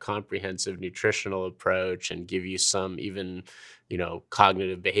try a comprehensive nutritional approach and give you some even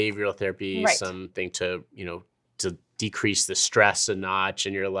cognitive behavioral therapy, something to decrease the stress a notch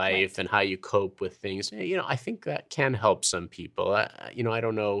in your life and how you cope with things. I think that can help some people. I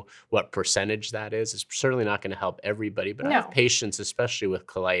don't know what percentage that is. It's certainly not going to help everybody, but I have patients, especially with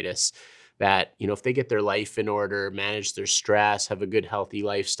colitis, that, if they get their life in order, manage their stress, have a good, healthy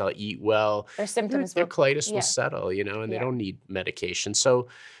lifestyle, eat well, their symptoms, their colitis will settle, and they don't need medication. So,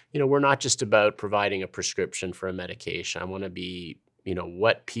 we're not just about providing a prescription for a medication. I want to be,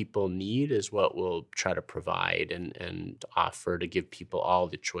 what people need is what we'll try to provide and offer to give people all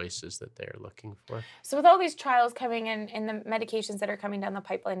the choices that they're looking for. So with all these trials coming in and the medications that are coming down the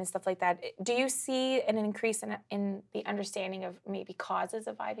pipeline and stuff like that, do you see an increase in the understanding of maybe causes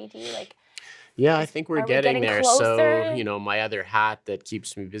of IBD? Yeah, I think we're getting there. Closer? So, my other hat that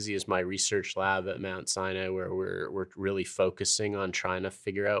keeps me busy is my research lab at Mount Sinai, where we're really focusing on trying to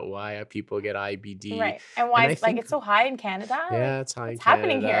figure out why people get IBD. Right, and why it's so high in Canada. Yeah, it's high in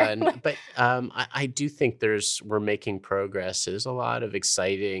Canada. Happening here. But I do think we're making progress. There's a lot of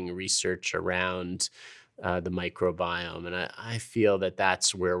exciting research around the microbiome, and I feel that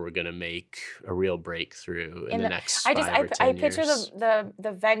that's where we're going to make a real breakthrough in the next 5 or 10 years. I picture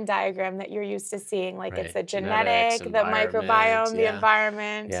the Venn diagram that you're used to seeing, it's the genetic, the microbiome, the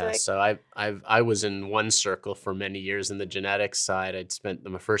environment. Yeah, so I was in one circle for many years in the genetics side. I'd spent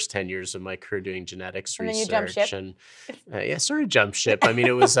my first 10 years of my career doing genetics research. Then you jumped ship? And sort of jumped ship.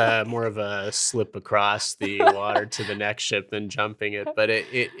 It was more of a slip across the water to the next ship than jumping it. But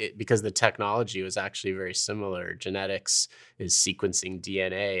it because the technology was actually very similar. Genetics is sequencing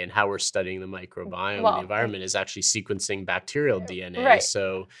DNA, and how we're studying the microbiome, the environment, is actually sequencing bacterial DNA. Right.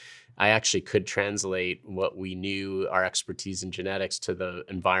 So I actually could translate what we knew, our expertise in genetics, to the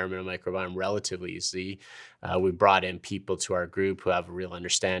environmental microbiome relatively easily. We brought in people to our group who have a real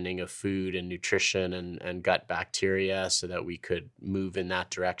understanding of food and nutrition and gut bacteria so that we could move in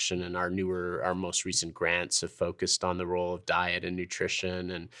that direction. And our most recent grants have focused on the role of diet and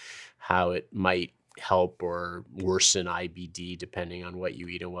nutrition and how it might help or worsen IBD depending on what you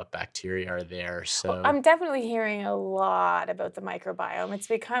eat and what bacteria are there. So well, I'm definitely hearing a lot about the microbiome. It's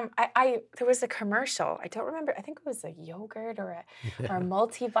become, there was a commercial, I don't remember, I think it was a yogurt or a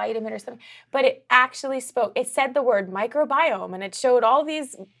multivitamin or something, but it actually it said the word microbiome, and it showed all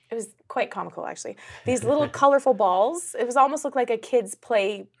these, it was quite comical actually, these little colorful balls. It was almost looked like a kid's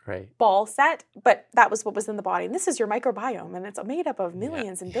play ball set, but that was what was in the body. And this is your microbiome, and it's made up of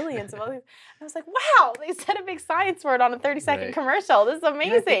millions and billions of other. I was like, wow, they said a big science word on a 30-second commercial. This is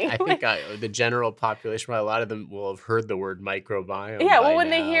amazing. I think the general population, a lot of them will have heard the word microbiome. Yeah, well, when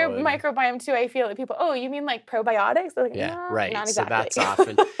they hear microbiome too, I feel like people, oh, you mean like probiotics? They're like, no, right. Not exactly.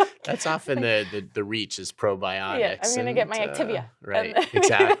 So that's often the reach is probiotics. Yeah, I'm going to get my Activia. Right,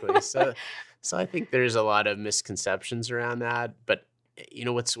 exactly. So I think there's a lot of misconceptions around that, but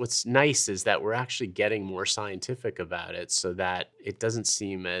what's nice is that we're actually getting more scientific about it so that it doesn't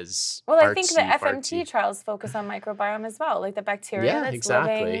seem as well. I think the FMT trials focus on microbiome as well, like the bacteria that's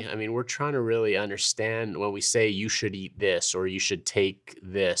exactly. living. I mean, we're trying to really understand when we say you should eat this or you should take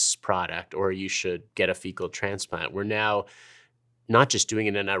this product or you should get a fecal transplant. We're now not just doing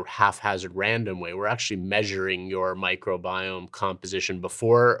it in a haphazard random way. We're actually measuring your microbiome composition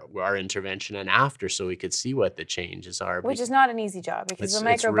before our intervention and after so we could see what the changes are. Which is not an easy job because the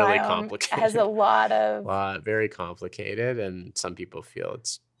microbiome really complicated. Has a lot of... very complicated, and some people feel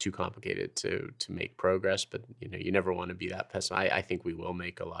it's too complicated to make progress, but you never want to be that pessimistic. I think we will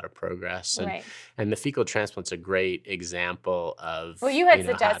make a lot of progress, and the fecal transplant's a great example of. Well, you had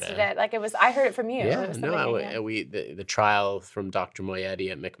suggested it, like I heard it from you. Yeah, the trial from Dr.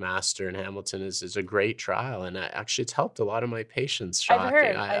 Moietti at McMaster in Hamilton is a great trial, and actually it's helped a lot of my patients.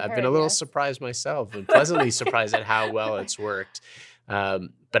 Shocking. I've been a little surprised myself, and pleasantly surprised at how well it's worked.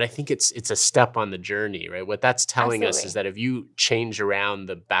 But I think it's a step on the journey, right? What that's telling us is that if you change around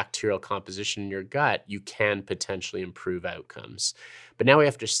the bacterial composition in your gut, you can potentially improve outcomes. But now we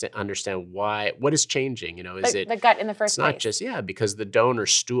have to understand what is changing. Is it the gut in the first place? It's not just because the donor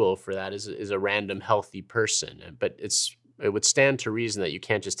stool for that is a random healthy person, but it would stand to reason that you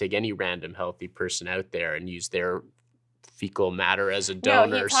can't just take any random healthy person out there and use their fecal matter as a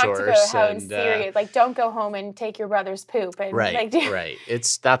donor source. No, he talked about how serious, don't go home and take your brother's poop. And right.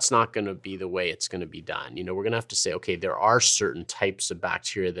 That's not going to be the way it's going to be done. We're going to have to say, okay, there are certain types of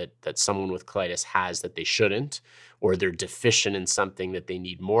bacteria that someone with colitis has that they shouldn't, or they're deficient in something that they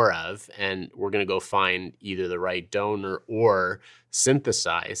need more of, and we're going to go find either the right donor or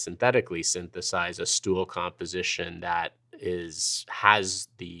synthetically synthesize a stool composition that has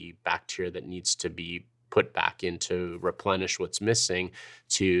the bacteria that needs to be put back in to replenish what's missing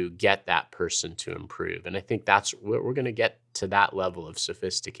to get that person to improve. And I think that's what we're going to get to, that level of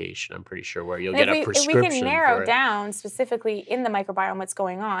sophistication, I'm pretty sure, where you'll get a prescription. If we can narrow down specifically in the microbiome what's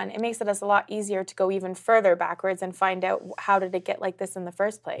going on, it makes it a lot easier to go even further backwards and find out how did it get like this in the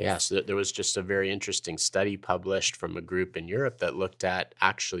first place. Yeah, so there was just a very interesting study published from a group in Europe that looked at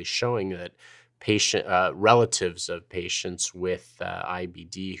actually showing that relatives of patients with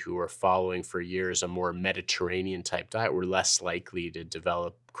IBD who were following for years a more Mediterranean type diet were less likely to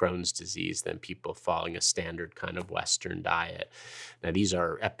develop Crohn's disease than people following a standard kind of Western diet. Now, these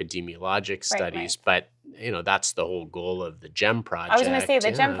are epidemiologic studies, but that's the whole goal of the GEM project. I was going to say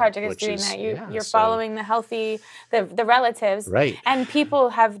the GEM project is doing that. You're following the healthy, the relatives, right? And people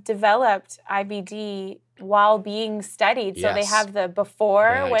have developed IBD while being studied. So they have the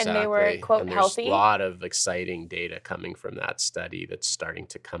before when they were, quote, healthy. There's a lot of exciting data coming from that study that's starting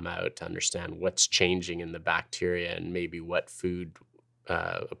to come out to understand what's changing in the bacteria and maybe what food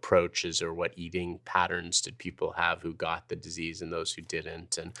approaches or what eating patterns did people have who got the disease and those who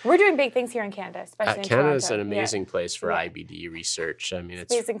didn't. And we're doing big things here in Canada, especially in Canada is Toronto. an amazing place for IBD research. I mean,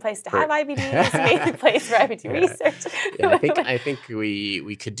 it's an amazing place to have IBD. It's an amazing place for IBD research. I think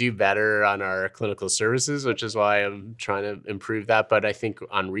we could do better on our clinical services, which is why I'm trying to improve that. But I think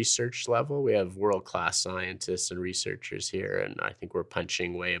on research level, we have world-class scientists and researchers here, and I think we're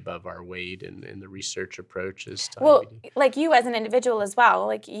punching way above our weight in the research approaches to IBD. Like you as an individual as well,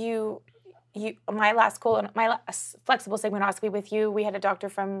 like my last flexible sigmoidoscopy with you, we had a doctor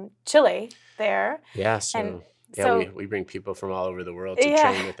from Chile there. Yeah, so and Yeah, So we bring people from all over the world to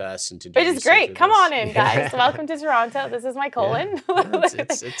train with us and to do which is research great. with Come us. on in, guys. Welcome to Toronto. This is my colon.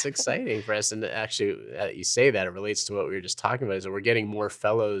 It's exciting for us. And actually, you say that, it relates to what we were just talking about, is that we're getting more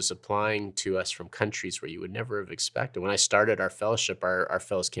fellows applying to us from countries where you would never have expected. When I started our fellowship, our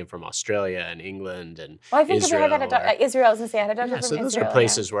fellows came from Australia and England and Well, I think Israel. Israel, I was going to say, I had a doctor from So Israel. those are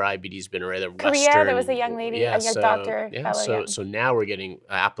places where IBD's been around. Korea, Western, there was a young lady, a young doctor fellow. So now we're getting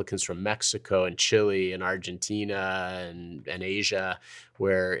applicants from Mexico and Chile and Argentina and Asia,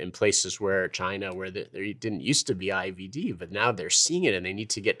 where in places where China, where there didn't used to be IVD, but now they're seeing it and they need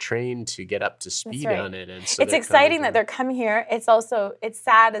to get trained to get up to speed on it. And so it's exciting that they're coming here. It's also, it's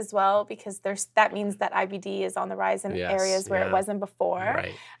sad as well, because that means that IBD is on the rise in areas where it wasn't before.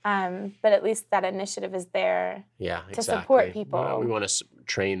 Right. But at least that initiative is there to support people. Well, we want to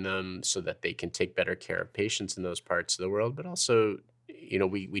train them so that they can take better care of patients in those parts of the world, but also,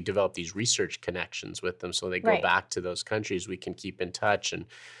 we develop these research connections with them, so they go back to those countries. We can keep in touch, and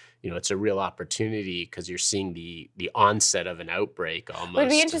it's a real opportunity because you're seeing the onset of an outbreak almost. It would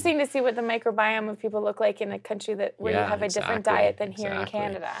be interesting to see what the microbiome of people look like in a country where you have a different diet than here in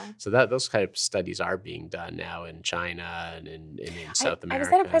Canada. So those kind of studies are being done now in China and in South America. I was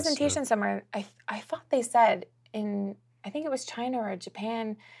at a presentation somewhere. I thought they said I think it was China or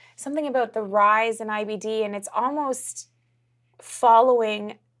Japan, something about the rise in IBD, and it's almost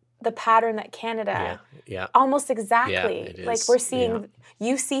following the pattern that Canada, almost exactly. Like we're seeing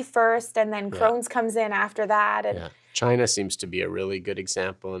UC first, and then Crohn's comes in after that. And China seems to be a really good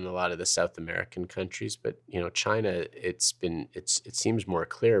example in a lot of the South American countries, but China, it seems more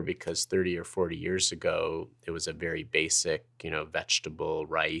clear because 30 or 40 years ago, it was a very basic, vegetable,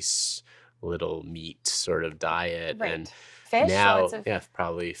 rice, little meat sort of diet, and fish, now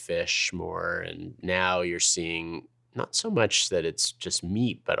probably fish more, and now you're seeing not so much that it's just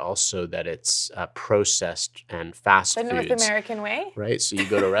meat, but also that it's processed and fast foods. The North American way, right? So you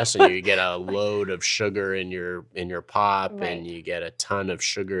go to a restaurant, you get a load of sugar in your pop, and you get a ton of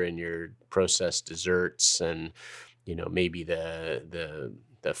sugar in your processed desserts, and maybe the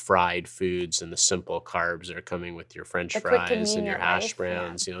fried foods and the simple carbs that are coming with your French fries and your hash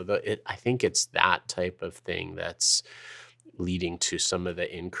browns. I think it's that type of thing that's leading to some of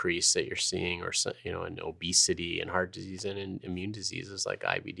the increase that you're seeing, or in obesity and heart disease and in immune diseases like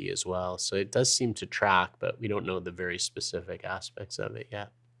IBD as well. So it does seem to track, but we don't know the very specific aspects of it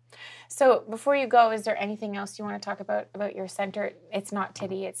yet. So before you go, is there anything else you want to talk about your center? It's not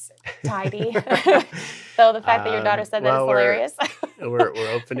titty, it's tidy. So the fact that your daughter said that is hilarious. We're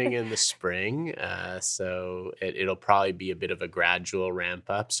opening in the spring, so it'll probably be a bit of a gradual ramp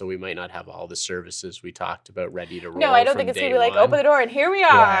up. So we might not have all the services we talked about ready to roll. No, I don't think it's going to be like, open the door and here we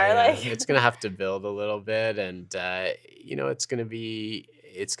are. Like it's going to have to build a little bit, and it's going to be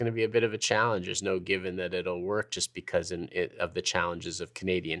a bit of a challenge. There's no given that it'll work, just because of the challenges of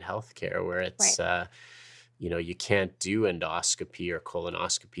Canadian healthcare, where it's, you can't do endoscopy or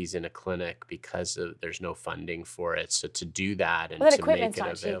colonoscopies in a clinic because there's no funding for it. So to do that and to make it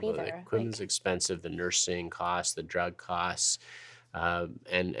available, the equipment's expensive, the nursing costs, the drug costs,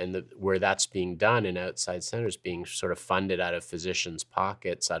 where that's being done in outside centers, being sort of funded out of physicians'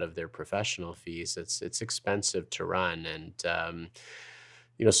 pockets, out of their professional fees, it's expensive to run. And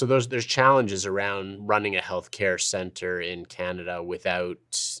so there's challenges around running a healthcare center in Canada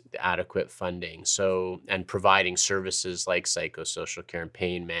without adequate funding. And providing services like psychosocial care and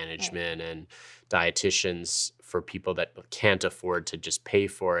pain management and dietitians for people that can't afford to just pay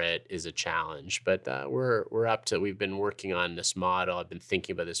for it is a challenge. But we've been working on this model. I've been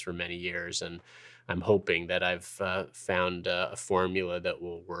thinking about this for many years, and I'm hoping that I've found a formula that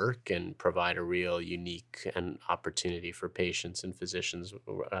will work and provide a real unique and opportunity for patients and physicians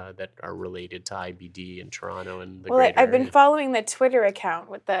that are related to IBD in Toronto and the greater I've been area. following the Twitter account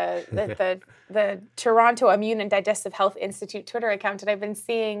with the Toronto Immune and Digestive Health Institute Twitter account, and I've been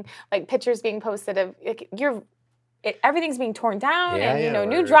seeing like pictures being posted of everything's being torn down, and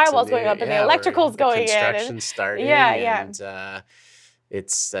new drywall's going up, and the electrical's going in. Construction's starting. And,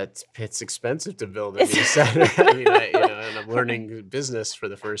 it's expensive to build a new center. And I'm learning business for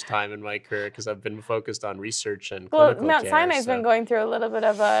the first time in my career because I've been focused on research and clinical care. Mount Sinai's been going through a little bit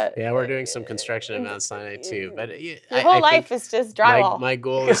of a... Yeah, we're doing some construction at Mount Sinai too. But your whole life is just drywall. My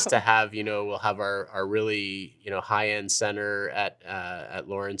goal is to have, we'll have our really, high-end center at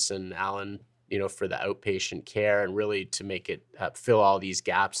Lawrence and Allen for the outpatient care and really to make it fill all these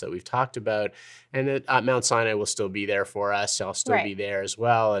gaps that we've talked about. And at Mount Sinai will still be there for us. I'll still be there as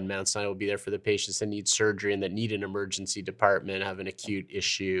well. And Mount Sinai will be there for the patients that need surgery and that need an emergency department, have an acute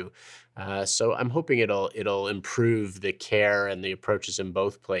issue. So I'm hoping it'll improve the care and the approaches in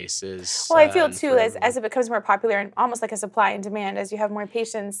both places. Well, I feel too, as it becomes more popular and almost like a supply and demand, as you have more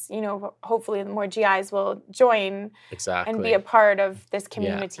patients, hopefully more GIs will join and be a part of this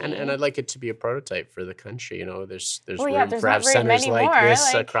community. Yeah. And I'd like it to be a prototype for the country. There's room there's for not have very centers many like more,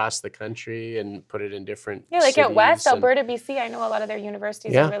 this across the country and put it in different like cities at West, Alberta, BC, I know a lot of their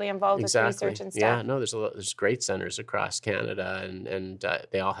universities are really involved with research and stuff. Yeah, no, there's great centers across Canada, and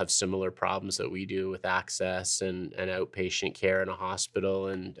they all have similar problems that we do with access and outpatient care in a hospital.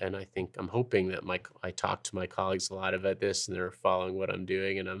 And I think I'm hoping that I talk to my colleagues a lot about this, and they're following what I'm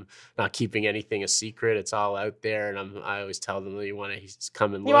doing, and I'm not keeping anything a secret. It's all out there, and I always tell them that you want to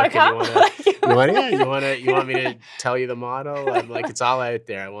come and look. You want to come? You want me to tell you the model? I'm like, it's all out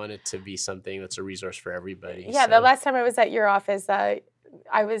there. I want it to be something that's a resource for everybody. Yeah, the last time I was at your office, I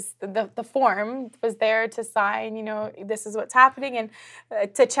was the form was there to sign, this is what's happening,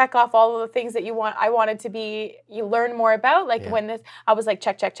 and to check off all of the things that I wanted to be, you learn more about. When I was like,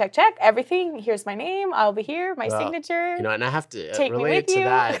 check, everything. Here's my name. I'll be here, my signature. And I have to relate to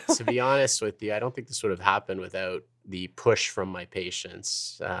that. To be honest with you, I don't think this would have happened without the push from my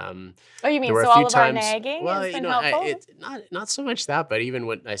patients. You mean so all of our nagging has been helpful? Not so much that, but even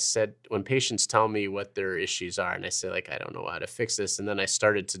when patients tell me what their issues are, and I say, I don't know how to fix this, and then I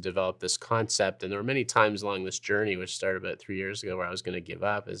started to develop this concept, and there were many times along this journey, which started about 3 years ago, where I was going to give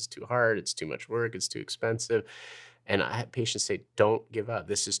up. It's too hard. It's too much work. It's too expensive. And I had patients say, don't give up.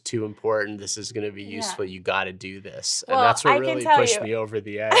 This is too important. This is going to be useful. You got to do this. And that's what really pushed me over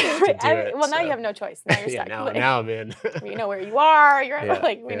the edge to do it. Well, now you have no choice. Now you're stuck. Now I'm in. We know where you are.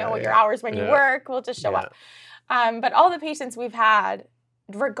 We know what your hours when you work. We'll just show up. But all the patients we've had,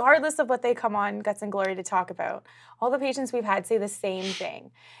 regardless of what they come on Guts and Glory to talk about, all the patients we've had say the same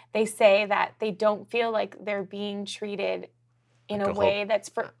thing. They say that they don't feel like they're being treated in a way that's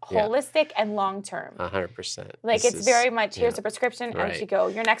for holistic and long-term. 100%. It's very much, here's a prescription, out you go.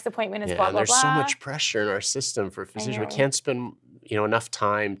 Your next appointment is blah, blah, blah. There's so much pressure in our system for physicians. We can't spend enough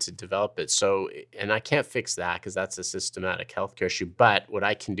time to develop it. So, and I can't fix that because that's a systematic healthcare issue. But what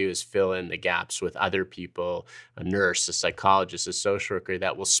I can do is fill in the gaps with other people, a nurse, a psychologist, a social worker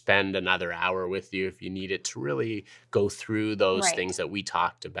that will spend another hour with you if you need it to really go through those things that we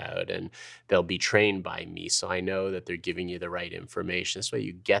talked about. And they'll be trained by me. So I know that they're giving you the right information. This way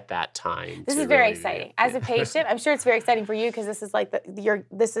you get that time. This is very exciting. As a patient, I'm sure it's very exciting for you because this is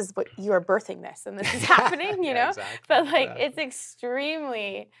this is what you're birthing this and this is happening, you know? Exactly. But it's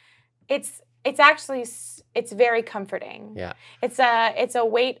extremely, it's very comforting. Yeah. It's a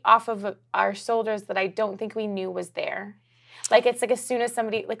weight off of our shoulders that I don't think we knew was there. It's as soon as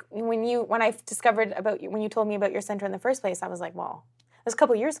somebody, when I discovered about you, when you told me about your center in the first place, I was like, well, it was a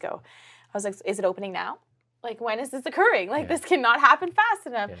couple of years ago. I was like, is it opening now? When is this occurring? This cannot happen fast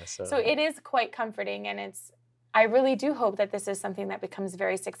enough. Yeah, so it is quite comforting, and I really do hope that this is something that becomes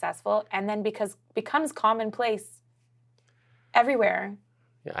very successful and then becomes commonplace everywhere.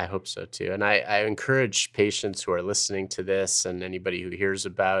 Yeah, I hope so too. And I encourage patients who are listening to this and anybody who hears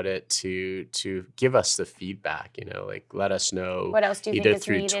about it to give us the feedback, let us know. What else do you either think is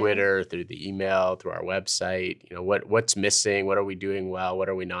through needed? Twitter, through the email, through our website, what's missing, what are we doing well, what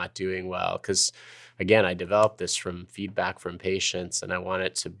are we not doing well? Because again, I developed this from feedback from patients, and I want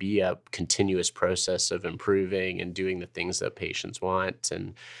it to be a continuous process of improving and doing the things that patients want.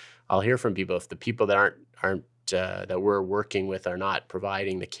 And I'll hear from people if the people that aren't that we're working with are not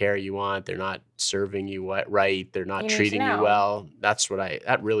providing the care you want, they're not serving you right, they're not treating you well.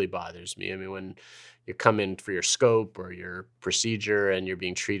 That really bothers me. I mean, when you come in for your scope or your procedure and you're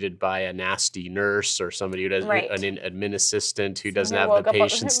being treated by a nasty nurse or somebody who doesn't, an admin assistant who doesn't have the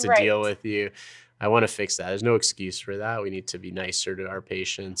patience to deal with you. I want to fix that. There's no excuse for that. We need to be nicer to our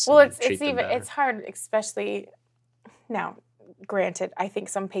patients. Well, it's hard, especially now. Granted, I think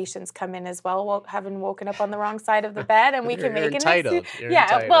some patients come in as well having woken up on the wrong side of the bed, and we can make an excuse.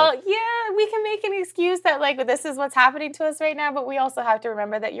 We can make an excuse that this is what's happening to us right now, but we also have to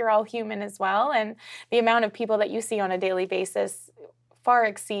remember that you're all human as well, and the amount of people that you see on a daily basis far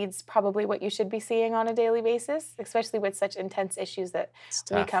exceeds probably what you should be seeing on a daily basis, especially with such intense issues that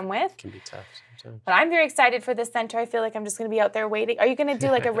we come with. It can be tough sometimes. But I'm very excited for this center. I feel like I'm just going to be out there waiting. Are you going to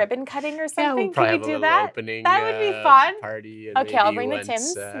do a ribbon cutting or something? Yeah, we'll probably Can we do have a that? Opening, that would be fun. Party. And okay, I'll bring the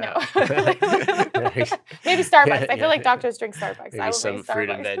Tims. No. Maybe Starbucks. I feel like doctors drink Starbucks. Maybe some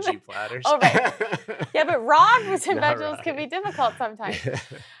fruit and veggie platters. Oh, right. Yeah, but raw fruits and vegetables can be difficult sometimes.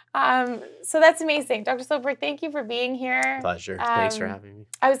 So that's amazing. Dr. Silverberg, thank you for being here. Pleasure. Thanks for having me.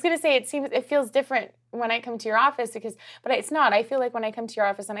 I was going to say, it feels different when I come to your office but it's not. I feel like when I come to your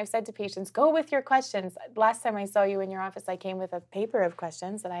office, and I've said to patients, go with your questions. Last time I saw you in your office, I came with a paper of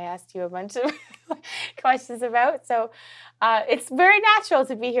questions that I asked you a bunch of questions about. So it's very natural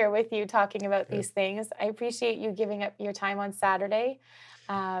to be here with you talking about these things. I appreciate you giving up your time on Saturday.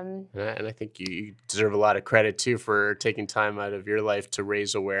 And I think you deserve a lot of credit, too, for taking time out of your life to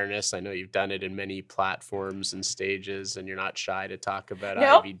raise awareness. I know you've done it in many platforms and stages, and you're not shy to talk about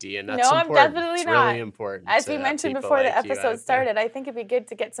IBD, and that's important. No, I'm definitely not. It's really important. As we mentioned before the episode started, I think it'd be good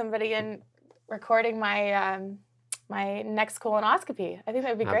to get somebody in recording my my next colonoscopy. I think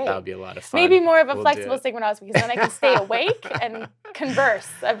that would be great. That would be a lot of fun. Maybe more of a flexible sigmoidoscopy, because then I can stay awake and converse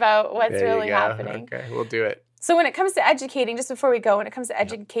about what's really happening. Okay, we'll do it. So when it comes to educating, just before we go, when it comes to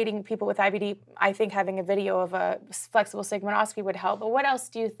educating people with IBD, I think having a video of a flexible sigmoidoscopy would help. But what else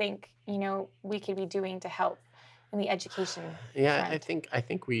do you think, we could be doing to help in the education front? I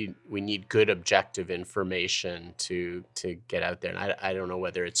think we need good objective information to get out there. And I don't know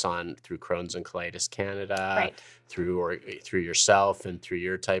whether it's through Crohn's and Colitis Canada, through yourself and through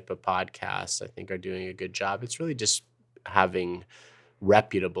your type of podcasts, I think are doing a good job. It's really just having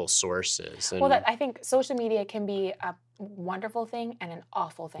reputable sources. And I think social media can be a wonderful thing and an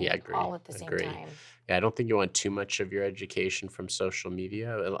awful thing all at the same time. Yeah, I don't think you want too much of your education from social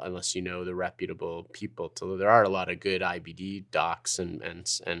media unless you know the reputable people. There are a lot of good IBD docs and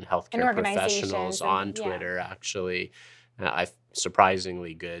healthcare professionals on Twitter, actually.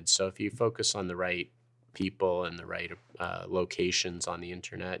 Surprisingly good. So if you focus on the right people and the right locations on the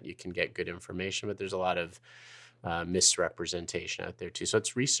internet, you can get good information. But there's a lot of misrepresentation out there too. So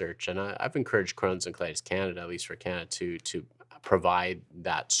it's research, and I've encouraged Crohn's and Colitis Canada, at least for Canada, to provide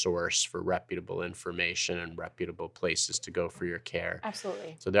that source for reputable information and reputable places to go for your care.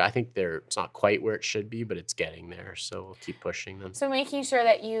 Absolutely. So I think it's not quite where it should be, but it's getting there. So we'll keep pushing them. So making sure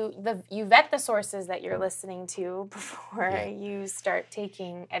that you vet the sources that you're listening to before you start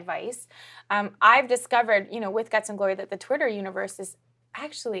taking advice. I've discovered, with Guts and Glory, that the Twitter universe is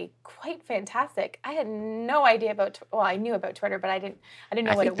actually quite fantastic. I had no idea I knew about Twitter, but I didn't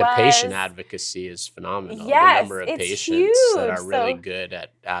know what it was. I think the patient advocacy is phenomenal. Yes, the number of patients huge. that are really good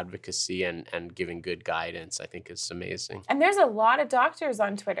at advocacy and giving good guidance, I think is amazing. And there's a lot of doctors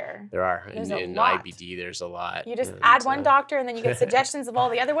on Twitter. There are. In IBD, there's a lot. You just add one doctor and then you get suggestions of all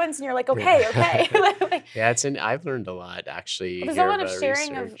the other ones and you're like, okay. I've learned a lot, actually. There's a lot of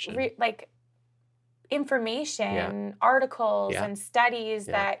sharing of information, articles, and studies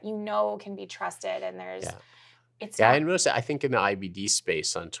that can be trusted, and there's I noticed. I think in the IBD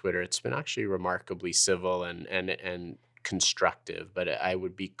space on Twitter, it's been actually remarkably civil and constructive. But I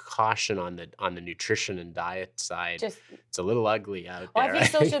would be caution on the nutrition and diet side. It's a little ugly out there. I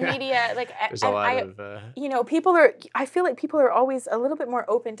think social media, there's a lot of people are. I feel like people are always a little bit more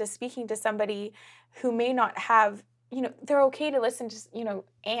open to speaking to somebody who may not have. They're okay to listen to,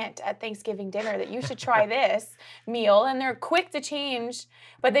 aunt at Thanksgiving dinner that you should try this meal, and they're quick to change,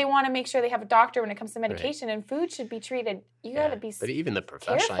 but they want to make sure they have a doctor when it comes to medication, and food should be treated. You got to be But even the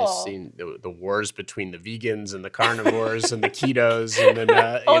professional, I've seen the wars between the vegans and the carnivores and the ketos, and then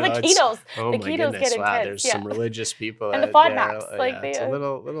the ketos. Oh the my ketos goodness! Get wow, intense. there's some religious people and out the FODMAPs, there. It's a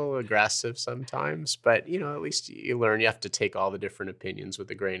little aggressive sometimes, but at least you learn. You have to take all the different opinions with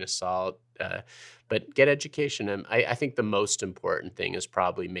a grain of salt. But get education. And I think the most important thing is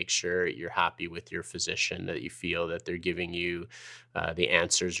probably make sure you're happy with your physician, that you feel that they're giving you the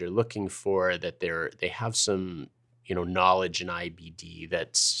answers you're looking for, that they have some knowledge in IBD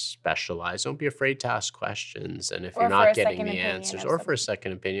that's specialized. Don't be afraid to ask questions. And if you're not getting the answers, or for a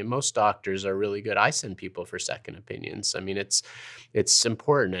second opinion, most doctors are really good. I send people for second opinions. I mean, it's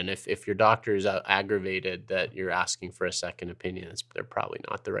important. And if your doctor is aggravated that you're asking for a second opinion, they're probably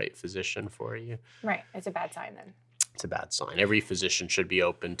not the right physician for you. Right. It's a bad sign then. It's a bad sign. Every physician should be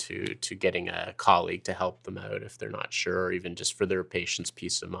open to getting a colleague to help them out if they're not sure, or even just for their patient's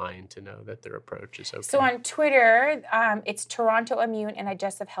peace of mind to know that their approach is okay. So on Twitter, it's Toronto Immune and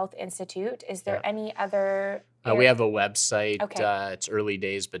Digestive Health Institute. Is there any other... we have a website. Okay. It's early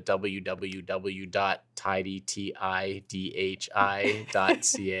days, but www.tidhi.ca.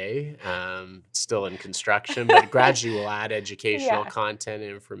 Still in construction, but gradually we'll add educational content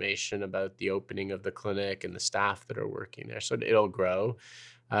and information about the opening of the clinic and the staff that are working there. So it'll grow.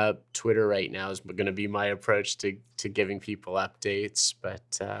 Twitter right now is going to be my approach to giving people updates.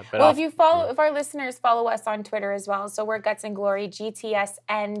 But if our listeners follow us on Twitter as well, so we're Guts and Glory, GTSNGLRY.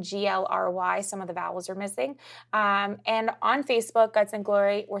 Some of the vowels are missing. And on Facebook, Guts and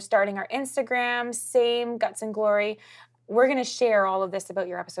Glory. We're starting our Instagram, same Guts and Glory. we're going to share all of this about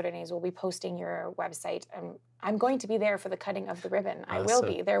your episode anyways. We'll be posting your website. I'm going to be there for the cutting of the ribbon. I will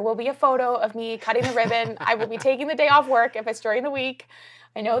be. There will be a photo of me cutting the ribbon. I will be taking the day off work if it's during the week.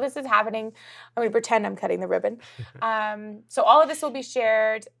 I know this is happening. I'm going to pretend I'm cutting the ribbon. So all of this will be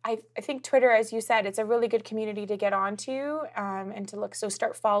shared. I think Twitter, as you said, it's a really good community to get onto and to look. So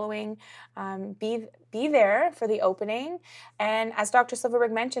start following. Be there for the opening. And as Dr.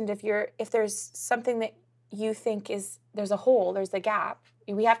 Silverberg mentioned, if there's something that you think there's a hole, there's a gap,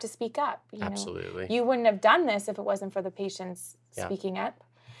 we have to speak up. Absolutely. You wouldn't have done this if it wasn't for the patients speaking up.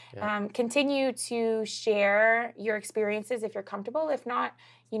 Yeah. Continue to share your experiences if you're comfortable. If not,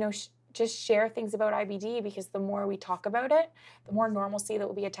 just share things about IBD, because the more we talk about it, the more normalcy that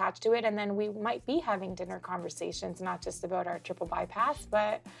will be attached to it. And then we might be having dinner conversations, not just about our triple bypass,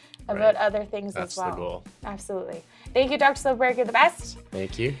 but about other things as well. That's the goal. Absolutely. Thank you, Dr. Silverberg. You're the best.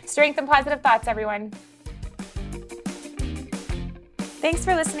 Thank you. Strength and positive thoughts, everyone. Thanks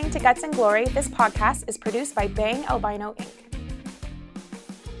for listening to Guts and Glory. This podcast is produced by Bang Albino Inc.